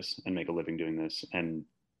do this and make a living doing this. And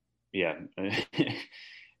yeah,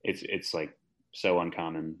 it's like so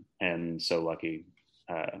uncommon and so lucky.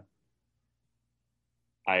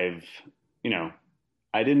 I've,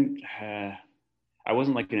 I didn't, I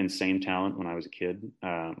wasn't like an insane talent when I was a kid.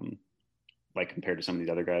 Like compared to some of these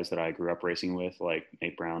other guys that I grew up racing with, like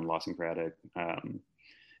Nate Brown, Lawson Craddock,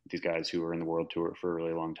 these guys who were in the world tour for a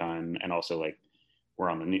really long time. And also like we're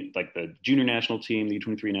on the junior national team, the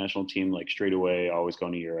U23 national team, like straight away, always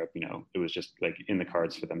going to Europe. It was just like in the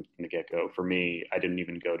cards for them from the get go. For me, I didn't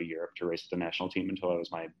even go to Europe to race with the national team until I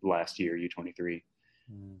was my last year, U23.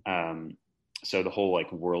 So the whole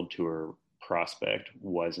like world tour prospect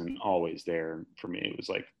wasn't always there for me. It was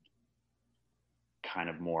like kind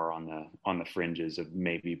of more on the fringes of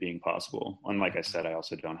maybe being possible. And like I said, I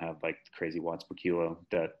also don't have like crazy watts per kilo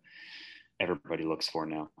that everybody looks for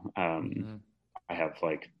now. I have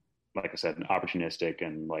like I said, an opportunistic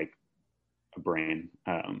and like a brain.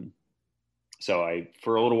 So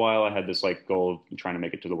for a little while, I had this like goal of trying to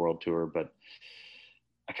make it to the world tour, but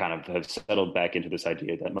I kind of have settled back into this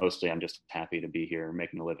idea that mostly I'm just happy to be here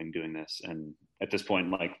making a living doing this. And at this point,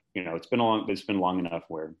 like, it's been long enough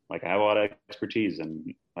where like I have a lot of expertise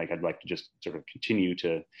and like, I'd like to just sort of continue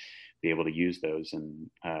to be able to use those and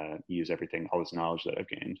use all this knowledge that I've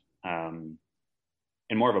gained.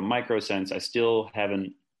 In more of a micro sense, I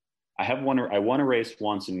won a race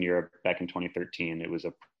once in Europe back in 2013. It was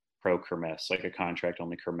a pro kermesse, like a contract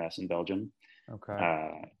only kermesse in Belgium.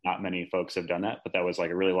 Okay. Not many folks have done that, but that was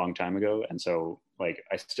like a really long time ago. And so like,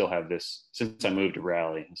 I still have this, since I moved to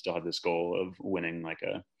rally, I still have this goal of winning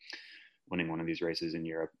one of these races in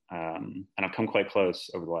Europe. And I've come quite close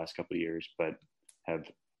over the last couple of years, but have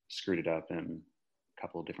screwed it up in a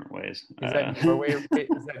couple of different ways. Is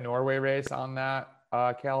that Norway race on that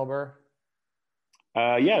caliber?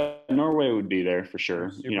 Yeah, Norway would be there for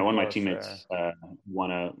sure. One of my teammates there.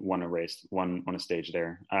 won a race, won a stage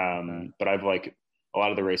there. But I've like a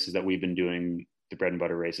lot of the races that we've been doing, the bread and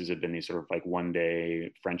butter races, have been these sort of like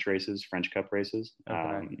 1-day French races, French Cup races.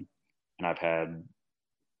 Okay. And I've had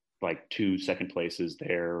like 2 second places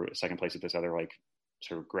there, second place at this other like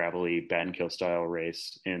sort of gravelly Battenkill style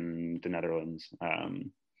race in the Netherlands.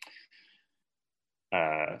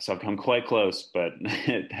 So I've come quite close, but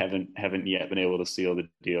haven't yet been able to seal the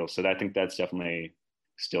deal. So I think that's definitely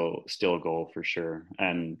still a goal for sure.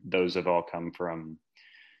 And those have all come from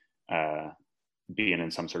being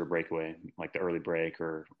in some sort of breakaway, like the early break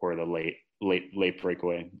or the late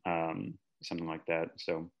breakaway, something like that.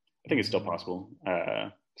 So I think it's still possible.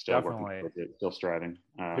 Still Definitely. working towards it, still striving.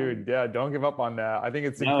 Dude, yeah, don't give up on that. I think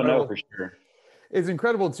it's No, incredible. for sure. It's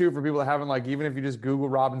incredible too for people that haven't, like, even if you just Google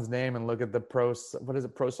Robin's name and look at the pro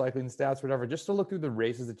cycling stats, whatever, just to look through the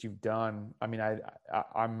races that you've done. I mean,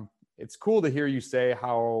 I'm it's cool to hear you say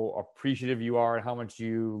how appreciative you are and how much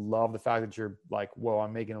you love the fact that you're like, whoa,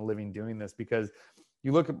 I'm making a living doing this, because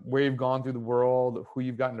you look at where you've gone through the world, who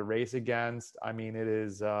you've gotten to race against. I mean, it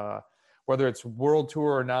is, whether it's world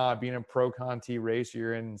tour or not, being a pro Conti racer,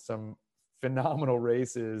 you're in some phenomenal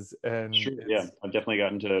races. And sure, yeah, I've definitely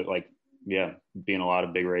gotten to like, yeah, be in a lot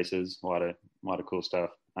of big races, a lot of cool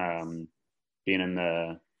stuff. Being in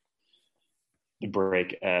the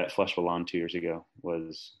break at Flèche Wallonne 2 years ago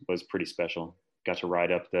was pretty special. Got to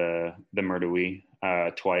ride up the Merdouille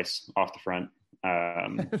twice off the front.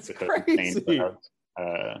 It's crazy.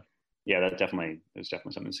 Yeah, it was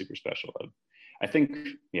definitely something super special. I think,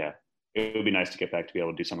 yeah, it would be nice to get back to be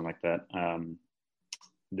able to do something like that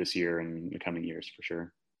this year and the coming years for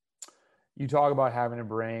sure. You talk about having a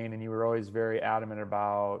brain, and you were always very adamant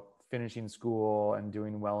about finishing school and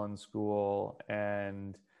doing well in school.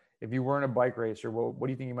 And if you weren't a bike racer, what do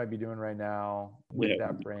you think you might be doing right now with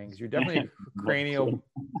that brain? Because you're definitely cranial.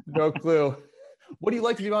 No clue. What do you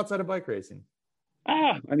like to do outside of bike racing?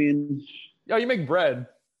 I mean, Oh, you make bread.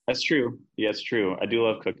 That's true. Yeah, it's true. I do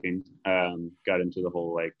love cooking. Got into the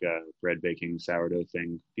whole like bread baking sourdough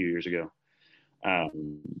thing a few years ago.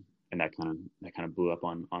 And that kind of blew up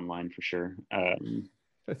online for sure.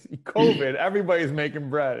 COVID, everybody's making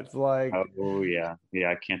bread. It's like, oh yeah,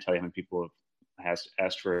 I can't tell you how many people have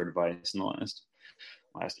asked for advice in the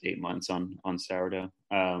last 8 months on sourdough.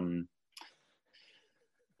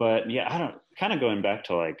 But yeah, I don't, kind of going back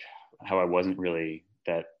to like how I wasn't really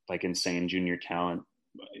that like insane junior talent.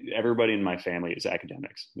 Everybody in my family is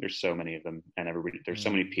academics. There's so many of them, and there's so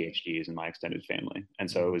many PhDs in my extended family, and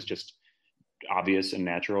so it was just obvious and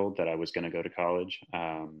natural that I was going to go to college.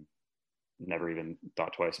 Never even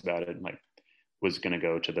thought twice about it. Like, was going to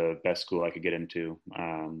go to the best school I could get into.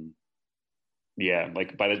 Yeah,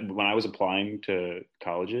 like when I was applying to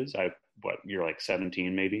colleges, you're like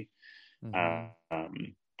 17 maybe,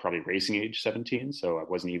 probably racing age 17. So I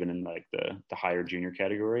wasn't even in like the higher junior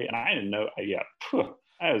category, and I didn't know.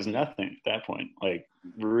 I was nothing at that point. Like,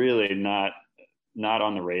 really not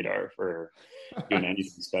on the radar for doing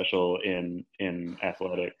anything special in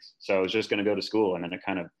athletics. So I was just going to go to school, and then it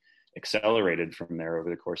kind of accelerated from there over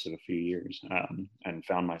the course of a few years, and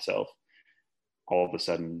found myself all of a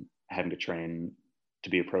sudden having to train to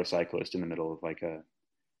be a pro cyclist in the middle of like a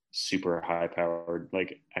super high powered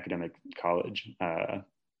like academic college. And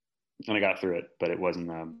I got through it, but it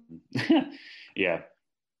wasn't, yeah.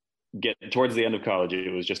 Get towards the end of college,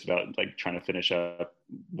 it was just about like trying to finish up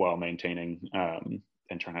while maintaining, and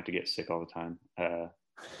trying not to get sick all the time.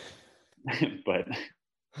 But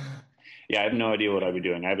yeah, I have no idea what I'd be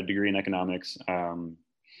doing. I have a degree in economics,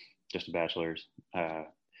 just a bachelor's.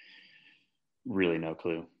 Really no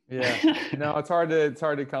clue. Yeah, no, it's hard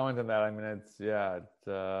to comment on that. I mean,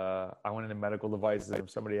 I went into medical devices. If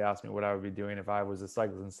somebody asked me what I would be doing if I was a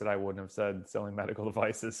cyclist, instead I wouldn't have said selling medical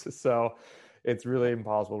devices. So it's really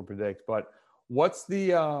impossible to predict. But what do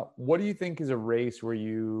you think is a race where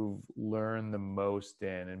you've learned the most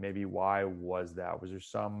in, and maybe why was that? Was there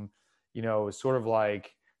some, sort of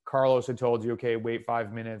like Carlos had told you, okay, wait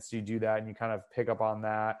 5 minutes, you do that, and you kind of pick up on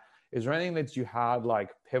that. Is there anything that you had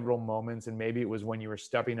like pivotal moments, and maybe it was when you were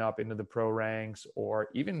stepping up into the pro ranks, or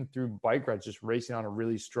even through bike rides, just racing on a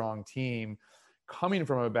really strong team, coming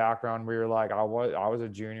from a background where you're like, I was a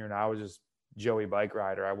junior and I was just Joey bike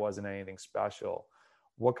rider. I wasn't anything special.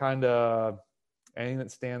 What kind of, anything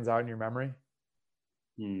that stands out in your memory?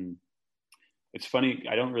 It's funny,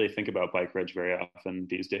 I don't really think about bike rides very often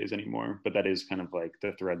these days anymore, but that is kind of like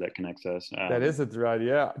the thread that connects us. That is a thread,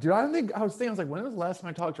 yeah. Dude, I was thinking, when was the last time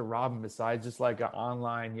I talked to Robin besides just like an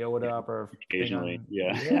online Yoda up or occasionally,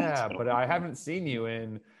 yeah. Yeah, but I haven't seen you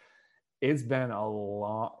it's been a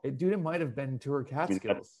long, dude, it might have been Tour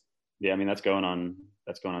Catskills. I mean, that's going on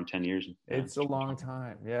 10 years. It's a long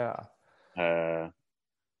time, yeah.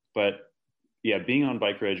 But yeah, being on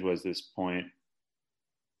Bike Ridge was this point.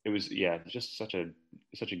 It was, yeah, just such a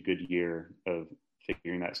good year of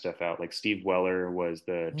figuring that stuff out. Like Steve Weller was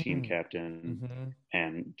the team captain Mm-hmm.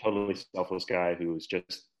 and totally selfless guy who was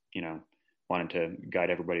just, wanted to guide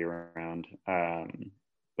everybody around.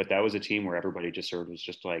 But that was a team where everybody just sort of was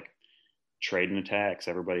just like trading attacks,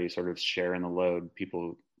 everybody sort of sharing the load.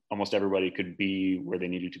 People, almost everybody could be where they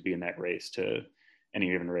needed to be in that race, to any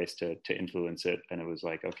given race, to influence it. And it was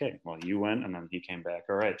like, okay, well, you went and then he came back.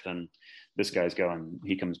 All right, then this guy's going,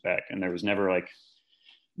 he comes back. And there was never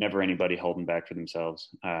anybody holding back for themselves.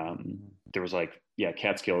 There was like, yeah,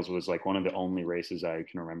 Catskills was like one of the only races I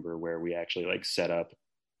can remember where we actually like set up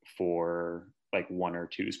for like one or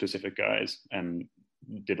two specific guys and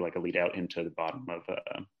did like a lead out into the bottom of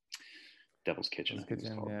Devil's Kitchen, I think it's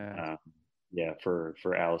called. Yeah,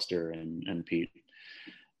 for Alistair and Pete.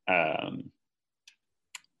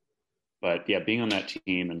 But yeah, being on that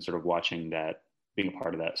team and sort of watching that, being a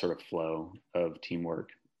part of that sort of flow of teamwork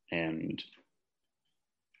and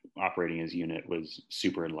operating as a unit was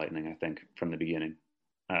super enlightening, I think, from the beginning.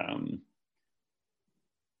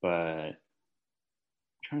 But I'm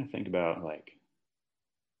trying to think about, like,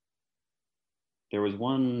 there was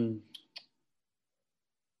one,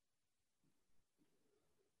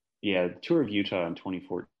 yeah, the Tour of Utah in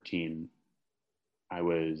 2014. It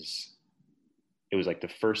was like the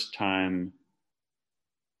first time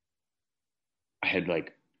I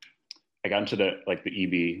got into the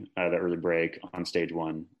EB, the early break on stage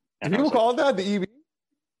one. Do people call it that, the EB?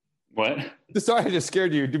 What? Sorry, I just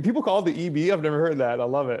scared you. Do people call it the EB? I've never heard that. I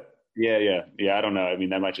love it. Yeah. I don't know. I mean,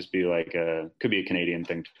 that might just be like could be a Canadian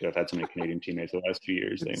thing too. I've had so many Canadian teammates the last few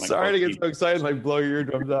years. Sorry to get so excited, like blow your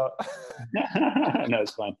eardrums out. No,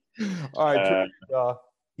 it's fine. All right,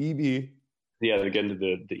 EB. Yeah, to get into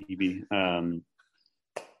the EB.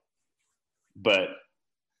 But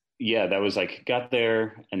yeah, that was like, got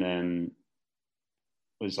there and then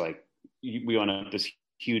was like, we went up this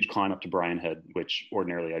huge climb up to Brian Head, which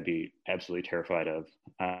ordinarily I'd be absolutely terrified of.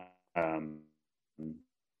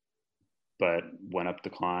 But went up the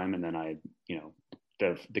climb, and then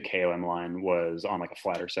the KOM line was on like a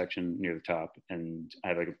flatter section near the top, and I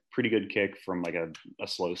had like a pretty good kick from like a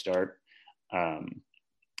slow start. And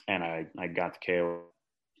I got the KO.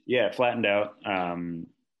 Yeah, it flattened out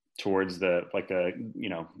towards the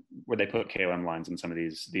where they put KOM lines in some of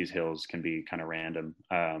these hills can be kind of random.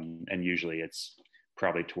 And usually it's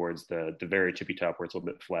probably towards the very tippy top where it's a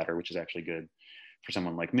little bit flatter, which is actually good for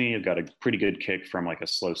someone like me. I've got a pretty good kick from like a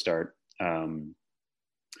slow start. And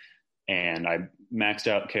I maxed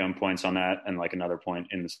out KOM points on that and like another point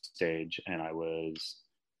in the stage. And I was,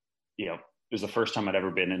 it was the first time I'd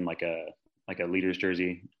ever been in like a leader's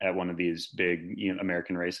jersey at one of these big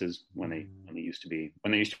American races when they used to be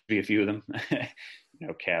a few of them,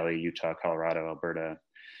 Cali, Utah, Colorado, Alberta,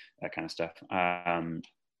 that kind of stuff.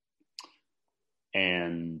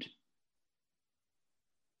 And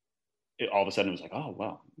all of a sudden it was like, oh,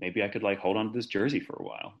 well, maybe I could like hold on to this jersey for a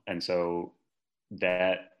while. And so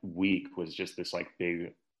that week was just this like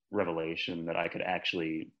big revelation that I could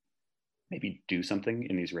actually maybe do something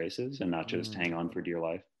in these races and not just hang on for dear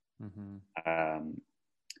life. And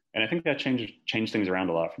I think that changed things around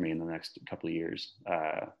a lot for me in the next couple of years,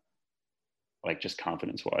 like just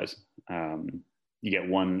confidence wise. You get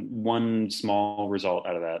one small result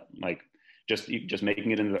out of that, like just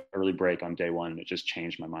making it into the early break on day one. It just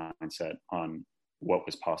changed my mindset on what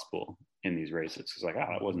was possible in these races. It's like,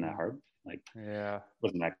 it wasn't that hard. Like, yeah,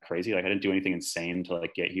 wasn't that crazy. Like I didn't do anything insane to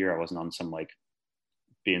like get here. I wasn't on some like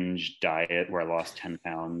binge diet where I lost 10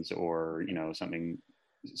 pounds or, something.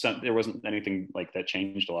 There wasn't anything like that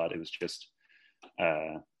changed a lot. It was just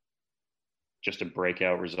a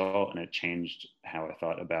breakout result, and it changed how I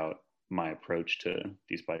thought about my approach to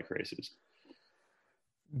these bike races.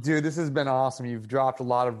 Dude, this has been awesome. You've dropped a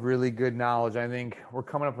lot of really good knowledge. I think we're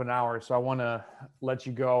coming up an hour, so I want to let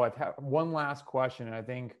you go. I've had one last question, and I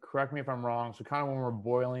think, correct me if I'm wrong. So kind of when we're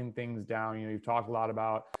boiling things down, you've talked a lot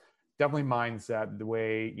about definitely mindset, the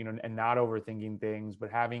way, and not overthinking things, but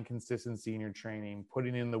having consistency in your training,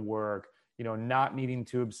 putting in the work, not needing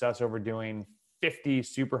to obsess over doing 50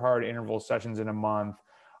 super hard interval sessions in a month.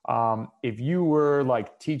 If you were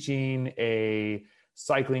like teaching a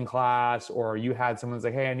cycling class, or you had someone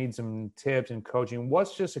say, hey, I need some tips and coaching,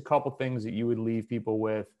 what's just a couple things that you would leave people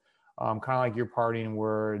with, kind of like your parting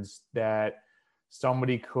words that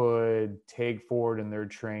somebody could take forward in their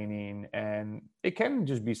training? And it can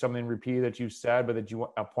just be something repeated that you've said, but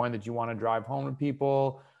a point that you want to drive home to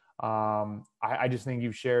people. I just think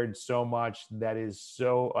you've shared so much that is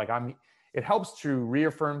so like, it helps to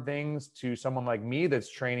reaffirm things to someone like me that's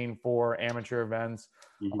training for amateur events.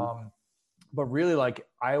 But really, like,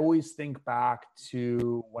 I always think back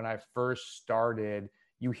to when I first started.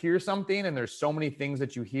 You hear something and there's so many things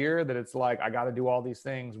that you hear that it's like, I got to do all these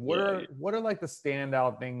things. What are like the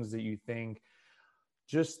standout things that you think,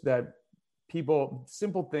 just that people,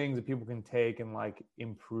 simple things that people can take and like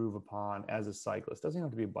improve upon as a cyclist? Doesn't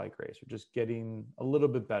have to be a bike race, or just getting a little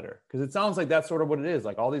bit better. Because it sounds like that's sort of what it is,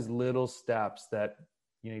 like all these little steps that,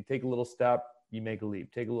 you take a little step, you make a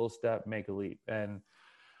leap, take a little step, make a leap. And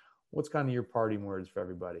what's kind of your parting words for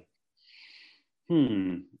everybody?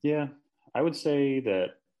 Yeah, I would say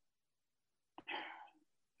that,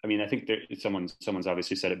 I mean, I think someone's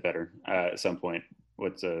obviously said it better at some point.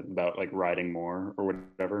 What's about like riding more or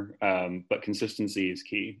whatever. But consistency is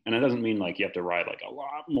key, and it doesn't mean like you have to ride like a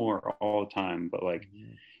lot more all the time. But like,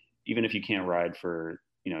 even if you can't ride for,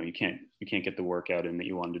 you can't get the workout in that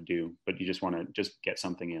you wanted to do, but you just want to just get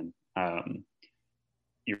something in.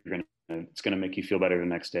 It's gonna make you feel better the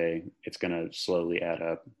next day. It's gonna slowly add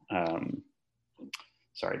up.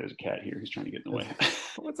 Sorry, there's a cat here who's trying to get in the way.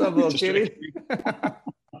 What's up, little kitty?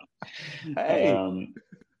 Hey.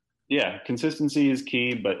 Yeah, consistency is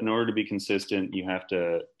key, but in order to be consistent, you have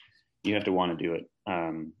to want to do it.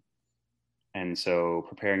 And so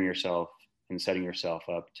preparing yourself and setting yourself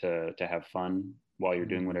up to have fun while you're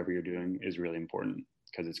doing whatever you're doing is really important,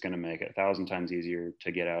 because it's going to make it 1,000 times easier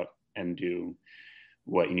to get out and do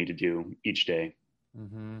what you need to do each day.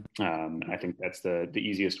 I think that's the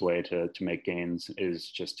easiest way to make gains, is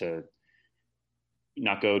just to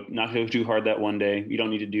not go too hard that one day. You don't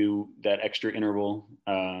need to do that extra interval.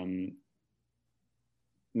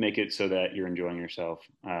 Make it so that you're enjoying yourself,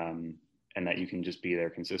 and that you can just be there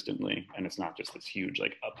consistently, and it's not just this huge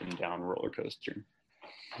like up and down roller coaster.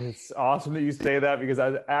 It's awesome that you say that, because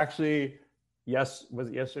I was actually, was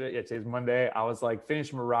it yesterday? Yeah, today's Monday. I was like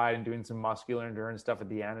finishing my ride and doing some muscular endurance stuff at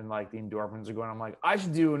the end, and like the endorphins are going. I'm like, I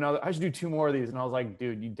should do 2 more of these. And I was like,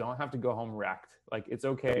 dude, you don't have to go home wrecked. Like, it's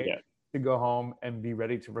okay to go home and be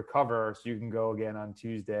ready to recover so you can go again on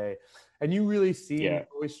Tuesday. And you really you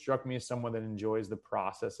always struck me as someone that enjoys the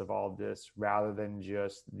process of all of this rather than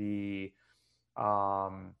just the,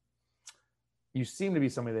 you seem to be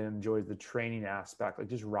somebody that enjoys the training aspect, like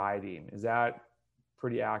just riding. Is that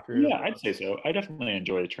pretty accurate? Yeah, I'd say so. I definitely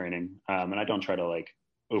enjoy the training. And I don't try to like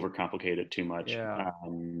overcomplicate it too much.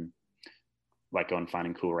 Like going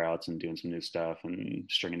finding cool routes and doing some new stuff and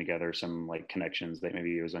stringing together some like connections that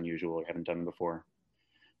maybe was unusual or haven't done before.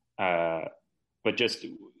 But just,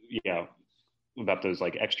 about those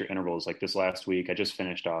like extra intervals, like this last week, I just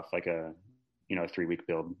finished off like a 3-week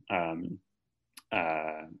build.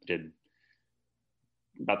 Did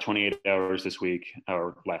about 28 hours this week,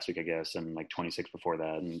 or last week, I guess, and like 26 before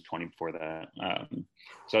that and 20 before that.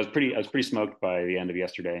 So I was pretty smoked by the end of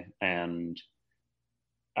yesterday, and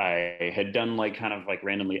I had done like kind of like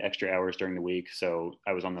randomly extra hours during the week. So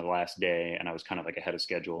I was on the last day and I was kind of like ahead of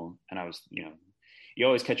schedule, and I was, you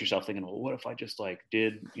always catch yourself thinking, well, what if I just like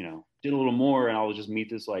did a little more, and I'll just meet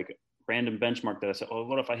this like random benchmark that I said, well,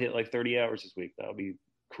 what if I hit like 30 hours this week? That'll be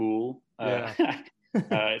cool.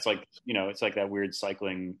 It's like, it's like that weird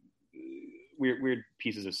cycling, weird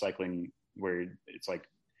pieces of cycling where it's like,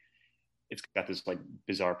 it's got this like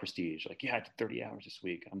bizarre prestige. Like, I did 30 hours this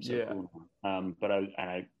week. I'm so cool. But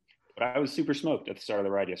I was super smoked at the start of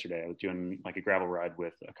the ride yesterday. I was doing like a gravel ride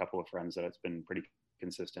with a couple of friends that it's been pretty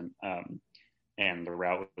consistent. And the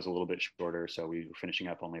route was a little bit shorter, so we were finishing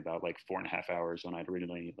up only about like 4.5 hours when I'd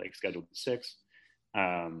originally like scheduled 6.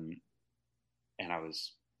 And I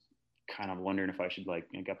was kind of wondering if I should like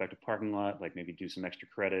get back to parking lot, like maybe do some extra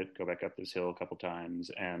credit, go back up this hill a couple times,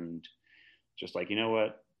 and just like,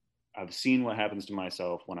 what, I've seen what happens to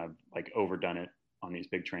myself when I've like overdone it on these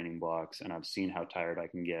big training blocks, and I've seen how tired I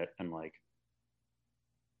can get, and like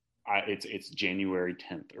it's January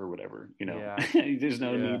 10th or whatever, there's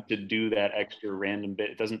no need to do that extra random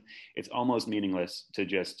bit. It's almost meaningless to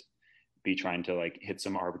just be trying to like hit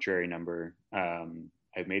some arbitrary number.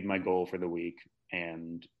 I've made my goal for the week,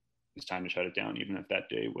 and it's time to shut it down, even if that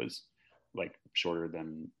day was like shorter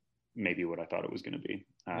than maybe what I thought it was going to be.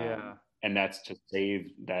 And that's to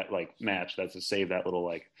save that like match. That's to save that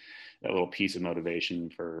little piece of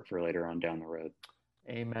motivation for later on down the road.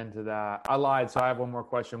 Amen to that. I lied. So I have one more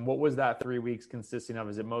question. What was that 3 weeks consisting of?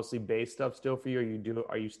 Is it mostly base stuff still for you?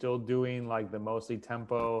 Are you still doing like the mostly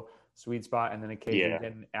tempo sweet spot, and then occasionally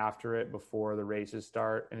getting after it before the races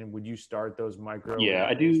start? And would you start those micro?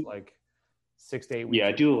 I do like 6 to 8 weeks. Yeah,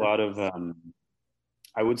 I do a lot of,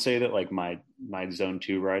 I would say that like my zone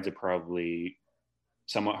 2 rides are probably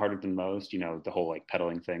somewhat harder than most, the whole like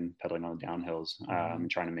pedaling on the downhills,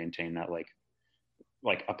 trying to maintain that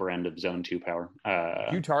like upper end of zone 2 power.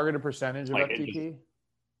 Do you target a percentage of FTP?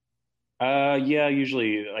 Yeah,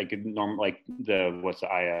 usually like normal, like what's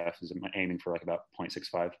the IF is aiming for like about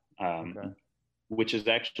 0.65, Okay. which is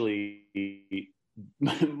actually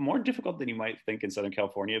more difficult than you might think in Southern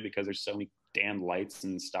California because there's so many damn lights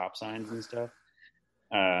and stop signs and stuff.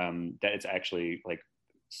 That it's actually like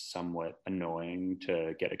somewhat annoying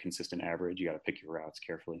to get a consistent average. You got to pick your routes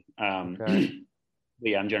carefully. Okay. But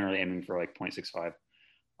yeah, I'm generally aiming for like 0.65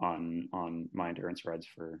 on my endurance rides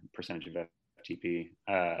for percentage of FTP.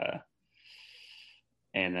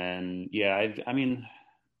 And then yeah, I mean,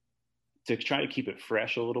 to try to keep it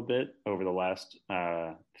fresh a little bit over the last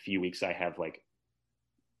few weeks, I have like,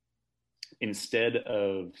 instead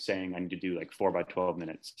of saying I need to do like 4 by 12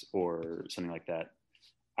 minutes or something like that,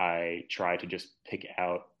 I try to just pick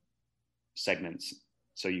out segments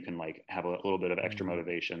so you can like have a little bit of extra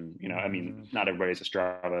motivation. You know, I mean, not everybody's a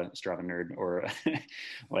Strava nerd or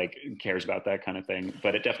like cares about that kind of thing,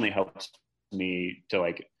 but it definitely helps me to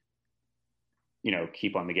like, you know,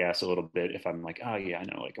 keep on the gas a little bit if I'm like, oh yeah, I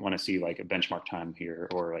know, like I want to see like a benchmark time here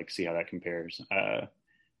or like see how that compares.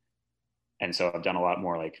 And so I've done a lot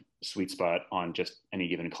more like sweet spot on just any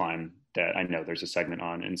given climb that I know there's a segment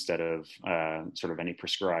on instead of sort of any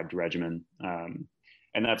prescribed regimen. And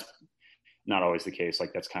that's not always the case.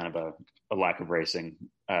 Like that's kind of a lack of racing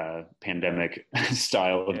pandemic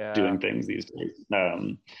style of doing things these days.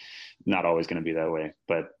 Not always going to be that way,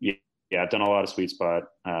 but yeah, I've done a lot of sweet spot.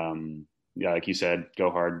 Yeah, like you said, go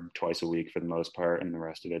hard twice a week for the most part, and the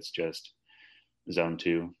rest of it's just zone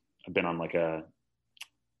 2. I've been on like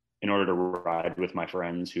in order to ride with my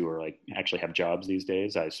friends who are like actually have jobs these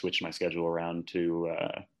days, I switched my schedule around to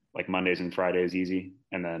like Mondays and Fridays easy,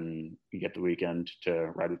 and then you get the weekend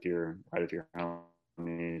to ride with your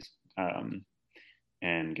homies,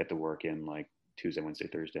 and get the work in like Tuesday, Wednesday,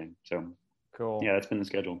 Thursday. So Cool. Yeah, that's been the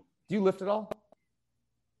schedule. Do you lift at all?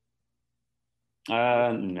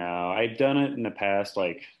 No, I've done it in the past,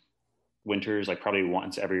 like winters, like probably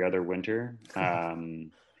once every other winter.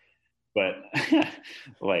 But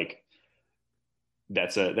like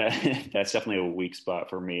that's definitely a weak spot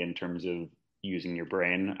for me in terms of using your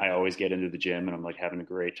brain. I always get into the gym and I'm like having a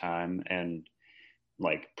great time and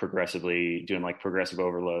like progressively doing like progressive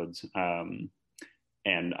overloads.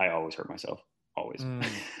 And I always hurt myself. Always.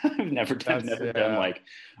 I've never done like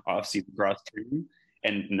off-season cross training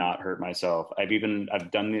and not hurt myself. I've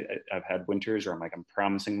had winters where I'm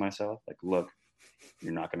promising myself, like, look,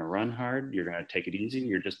 you're not going to run hard. You're going to take it easy.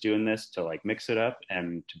 You're just doing this to like mix it up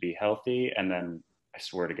and to be healthy. And then I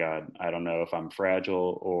swear to God, I don't know if I'm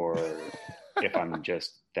fragile or if I'm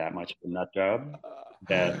just that much of a nut job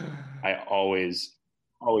that I always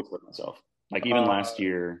hurt myself. Like even last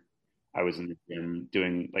year, I was in the gym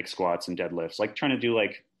doing like squats and deadlifts, like trying to do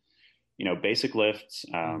like, you know, basic lifts,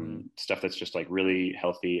 stuff that's just like really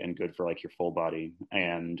healthy and good for like your full body.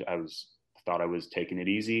 And thought I was taking it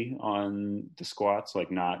easy on the squats, like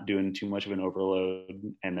not doing too much of an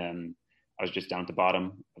overload. And then I was just down at the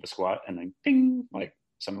bottom of a squat and then ding, like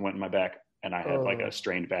something went in my back and I had like a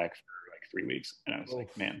strained back for like 3 weeks. And I was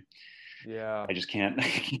like, man, yeah, I just can't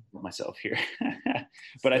keep myself here.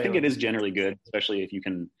 But I think it is generally good, especially if you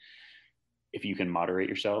can moderate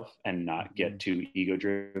yourself and not get too ego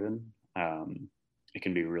driven. It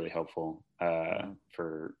can be really helpful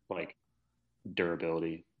for like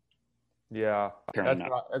durability. Yeah,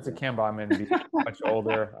 that's a camp I'm in. Be much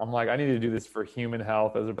older. I'm like, I need to do this for human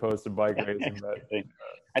health as opposed to bike racing. But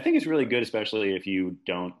I think it's really good, especially if you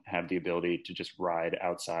don't have the ability to just ride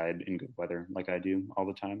outside in good weather like I do all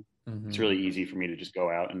the time. It's really easy for me to just go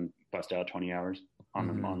out and bust out 20 hours on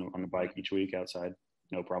the bike each week outside,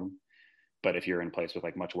 no problem. But if you're in a place with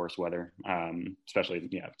like much worse weather, especially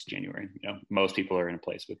it's January. You know, most people are in a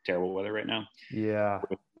place with terrible weather right now. Yeah,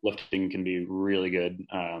 lifting can be really good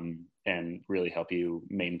and really help you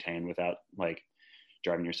maintain without like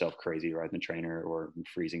driving yourself crazy riding the trainer or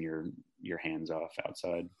freezing your hands off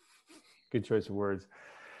outside. Good choice of words,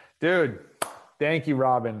 dude. Thank you,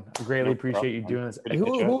 Robin. I greatly appreciate you doing this.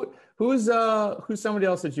 Who's somebody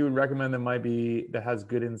else that you would recommend that has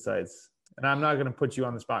good insights? And I'm not going to put you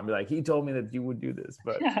on the spot and be like, he told me that you would do this,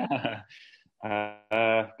 but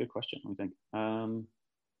good question. I think.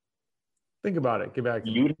 Think about it. Get back to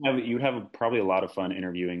me. You'd have probably a lot of fun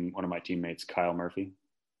interviewing one of my teammates, Kyle Murphy.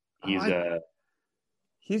 He's I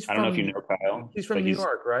don't know if you know Kyle. He's from New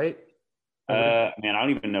York, right? Man, I don't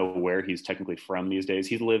even know where he's technically from these days.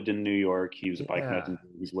 He's lived in New York. He was a bike messenger.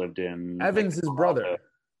 He's lived in Evan's his brother.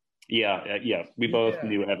 Yeah. We both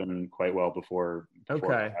knew Evan quite well before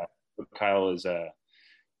okay. Kyle is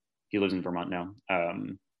he lives in Vermont now.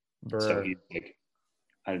 So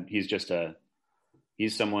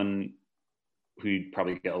he's someone who'd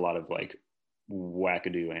probably get a lot of like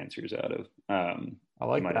wackadoo answers out of. I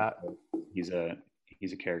like that. He's a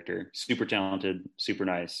character, super talented, super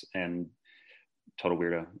nice, and total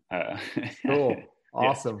weirdo. Cool.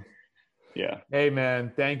 Awesome. Yeah. Hey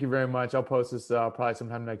man, thank you very much. I'll post this probably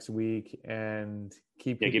sometime next week, and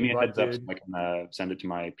keep give me a heads up so dude. I can send it to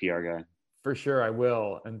my PR guy. For sure, I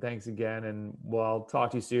will. And thanks again. And well, I'll talk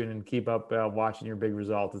to you soon, and keep up watching your big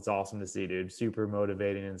results. It's awesome to see, dude. Super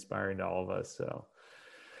motivating and inspiring to all of us. So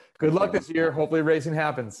good luck this year. Hopefully racing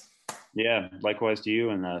happens. Yeah. Likewise to you,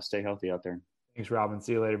 and stay healthy out there. Thanks, Robin.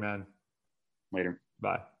 See you later, man. Later.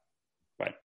 Bye. Bye.